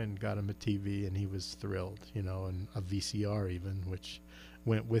 we went and got him a TV, and he was thrilled, and a VCR even, which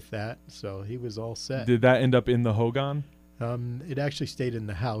went with that. So he was all set. Did that end up in the Hogan? It actually stayed in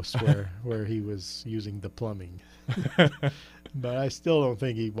the house where he was using the plumbing. But I still don't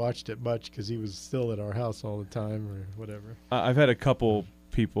think he watched it much, because he was still at our house all the time or whatever. I've had a couple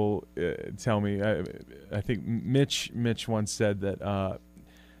people tell me, I think Mitch once said that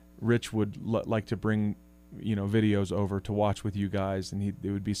Rich would like to bring videos over to watch with you guys, and it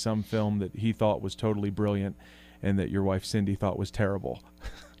would be some film that he thought was totally brilliant and that your wife Cindy thought was terrible.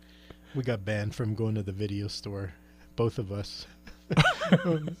 We got banned from going to the video store, both of us.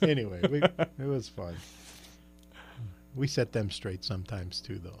 Anyway, it was fun. We set them straight sometimes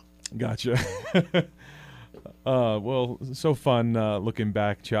too, though. Gotcha. Well, so fun looking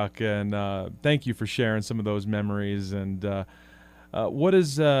back, Chuck, and thank you for sharing some of those memories. And what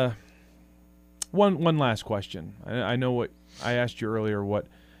is one last question? I know what I asked you earlier. What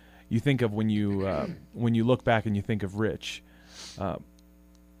you think of when you look back and you think of Rich?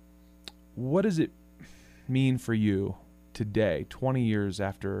 What does it mean for you today, 20 years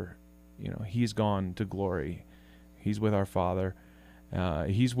after he's gone to glory? He's with our Father.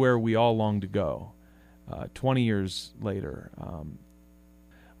 He's where we all long to go. 20 years later,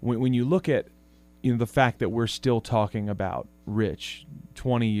 when you look at the fact that we're still talking about Rich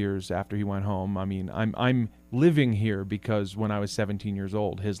 20 years after he went home, I mean, I'm living here because when I was 17 years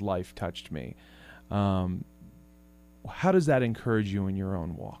old, his life touched me. How does that encourage you in your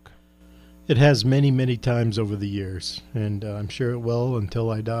own walk? It has many, many times over the years, and I'm sure it will until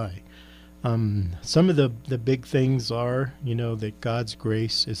I die. Some of the big things are, that God's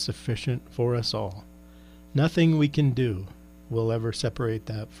grace is sufficient for us all. nothing we can do will ever separate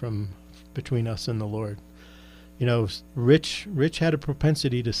that from between us and the Lord. You know, Rich had a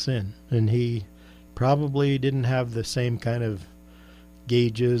propensity to sin, and he probably didn't have the same kind of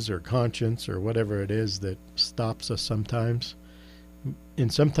gauges or conscience or whatever it is that stops us sometimes.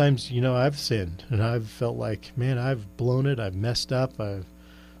 And sometimes, you know, I've sinned, and I've felt like, man, I've blown it, I've messed up,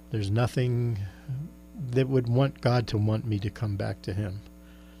 there's nothing that would want God to want me to come back to him.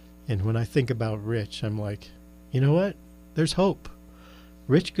 And when I think about Rich, I'm like, you know what? There's hope.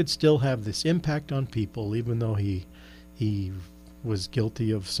 Rich could still have this impact on people, even though he was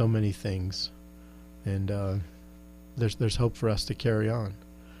guilty of so many things. And there's hope for us to carry on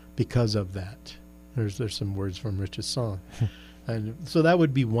because of that. There's some words from Rich's song. And so that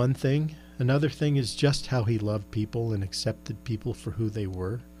would be one thing. Another thing is just how he loved people and accepted people for who they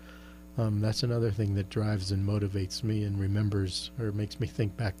were. That's another thing that drives and motivates me and remembers or makes me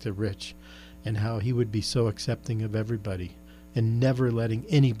think back to Rich and how he would be so accepting of everybody and never letting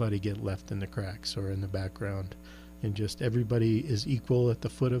anybody get left in the cracks or in the background. And just everybody is equal at the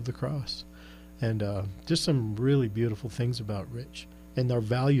foot of the cross. And just some really beautiful things about Rich and our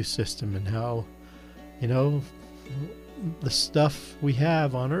value system and how, you know, the stuff we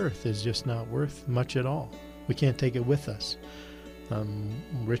have on earth is just not worth much at all. We can't take it with us.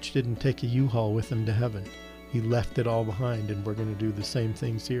 Rich didn't take a U-Haul with him to heaven. He left it all behind, and we're going to do the same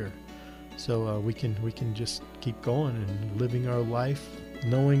things here. So we can just keep going and living our life,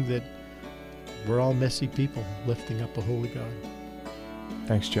 knowing that we're all messy people lifting up a holy God.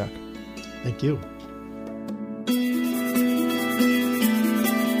 Thanks, Chuck. Thank you.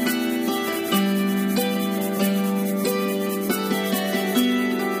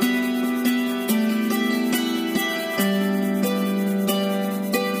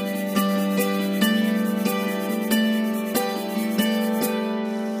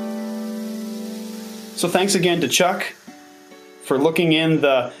 So thanks again to Chuck for looking in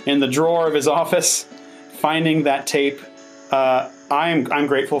the drawer of his office, finding that tape. I'm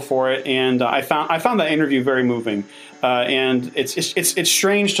grateful for it, and I found that interview very moving. And it's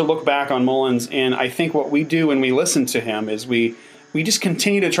strange to look back on Mullins, and I think what we do when we listen to him is we just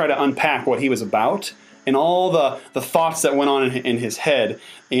continue to try to unpack what he was about and all the thoughts that went on in his head.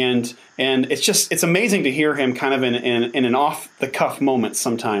 And it's amazing to hear him kind of in an off-the-cuff moment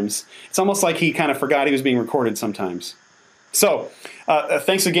sometimes. It's almost like he kind of forgot he was being recorded sometimes. So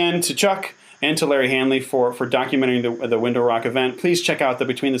thanks again to Chuck and to Larry Handley for documenting the Window Rock event. Please check out the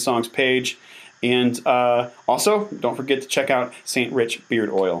Between the Songs page. And also, don't forget to check out St. Rich Beard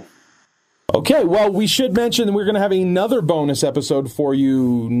Oil. Okay, well, we should mention that we're going to have another bonus episode for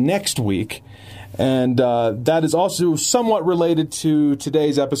you next week. And that is also somewhat related to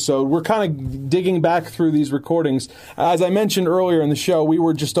today's episode. We're kind of digging back through these recordings. As I mentioned earlier in the show, we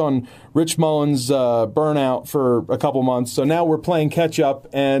were just on Rich Mullins' burnout for a couple months. So now we're playing catch up.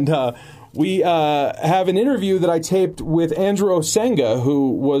 And we have an interview that I taped with Andrew Osenga,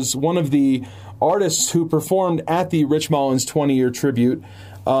 who was one of the artists who performed at the Rich Mullins 20-year tribute.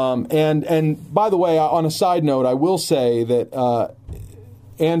 And by the way, on a side note, I will say that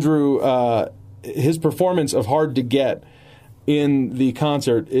Andrew, his performance of Hard to Get in the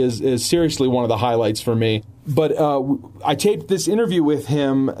concert is seriously one of the highlights for me. But I taped this interview with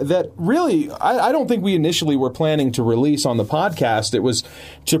him that really, I don't think we initially were planning to release on the podcast. It was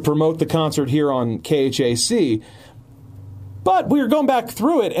to promote the concert here on KHAC. But we were going back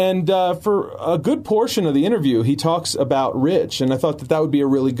through it, and for a good portion of the interview, he talks about Rich, and I thought that would be a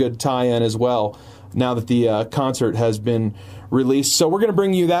really good tie-in as well, now that the concert has been released. So we're going to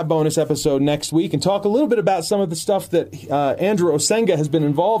bring you that bonus episode next week and talk a little bit about some of the stuff that Andrew Osenga has been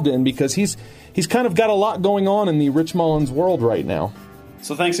involved in, because he's kind of got a lot going on in the Rich Mullins world right now.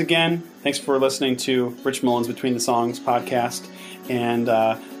 So thanks again. Thanks for listening to Rich Mullins Between the Songs podcast, and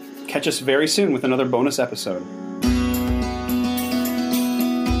catch us very soon with another bonus episode.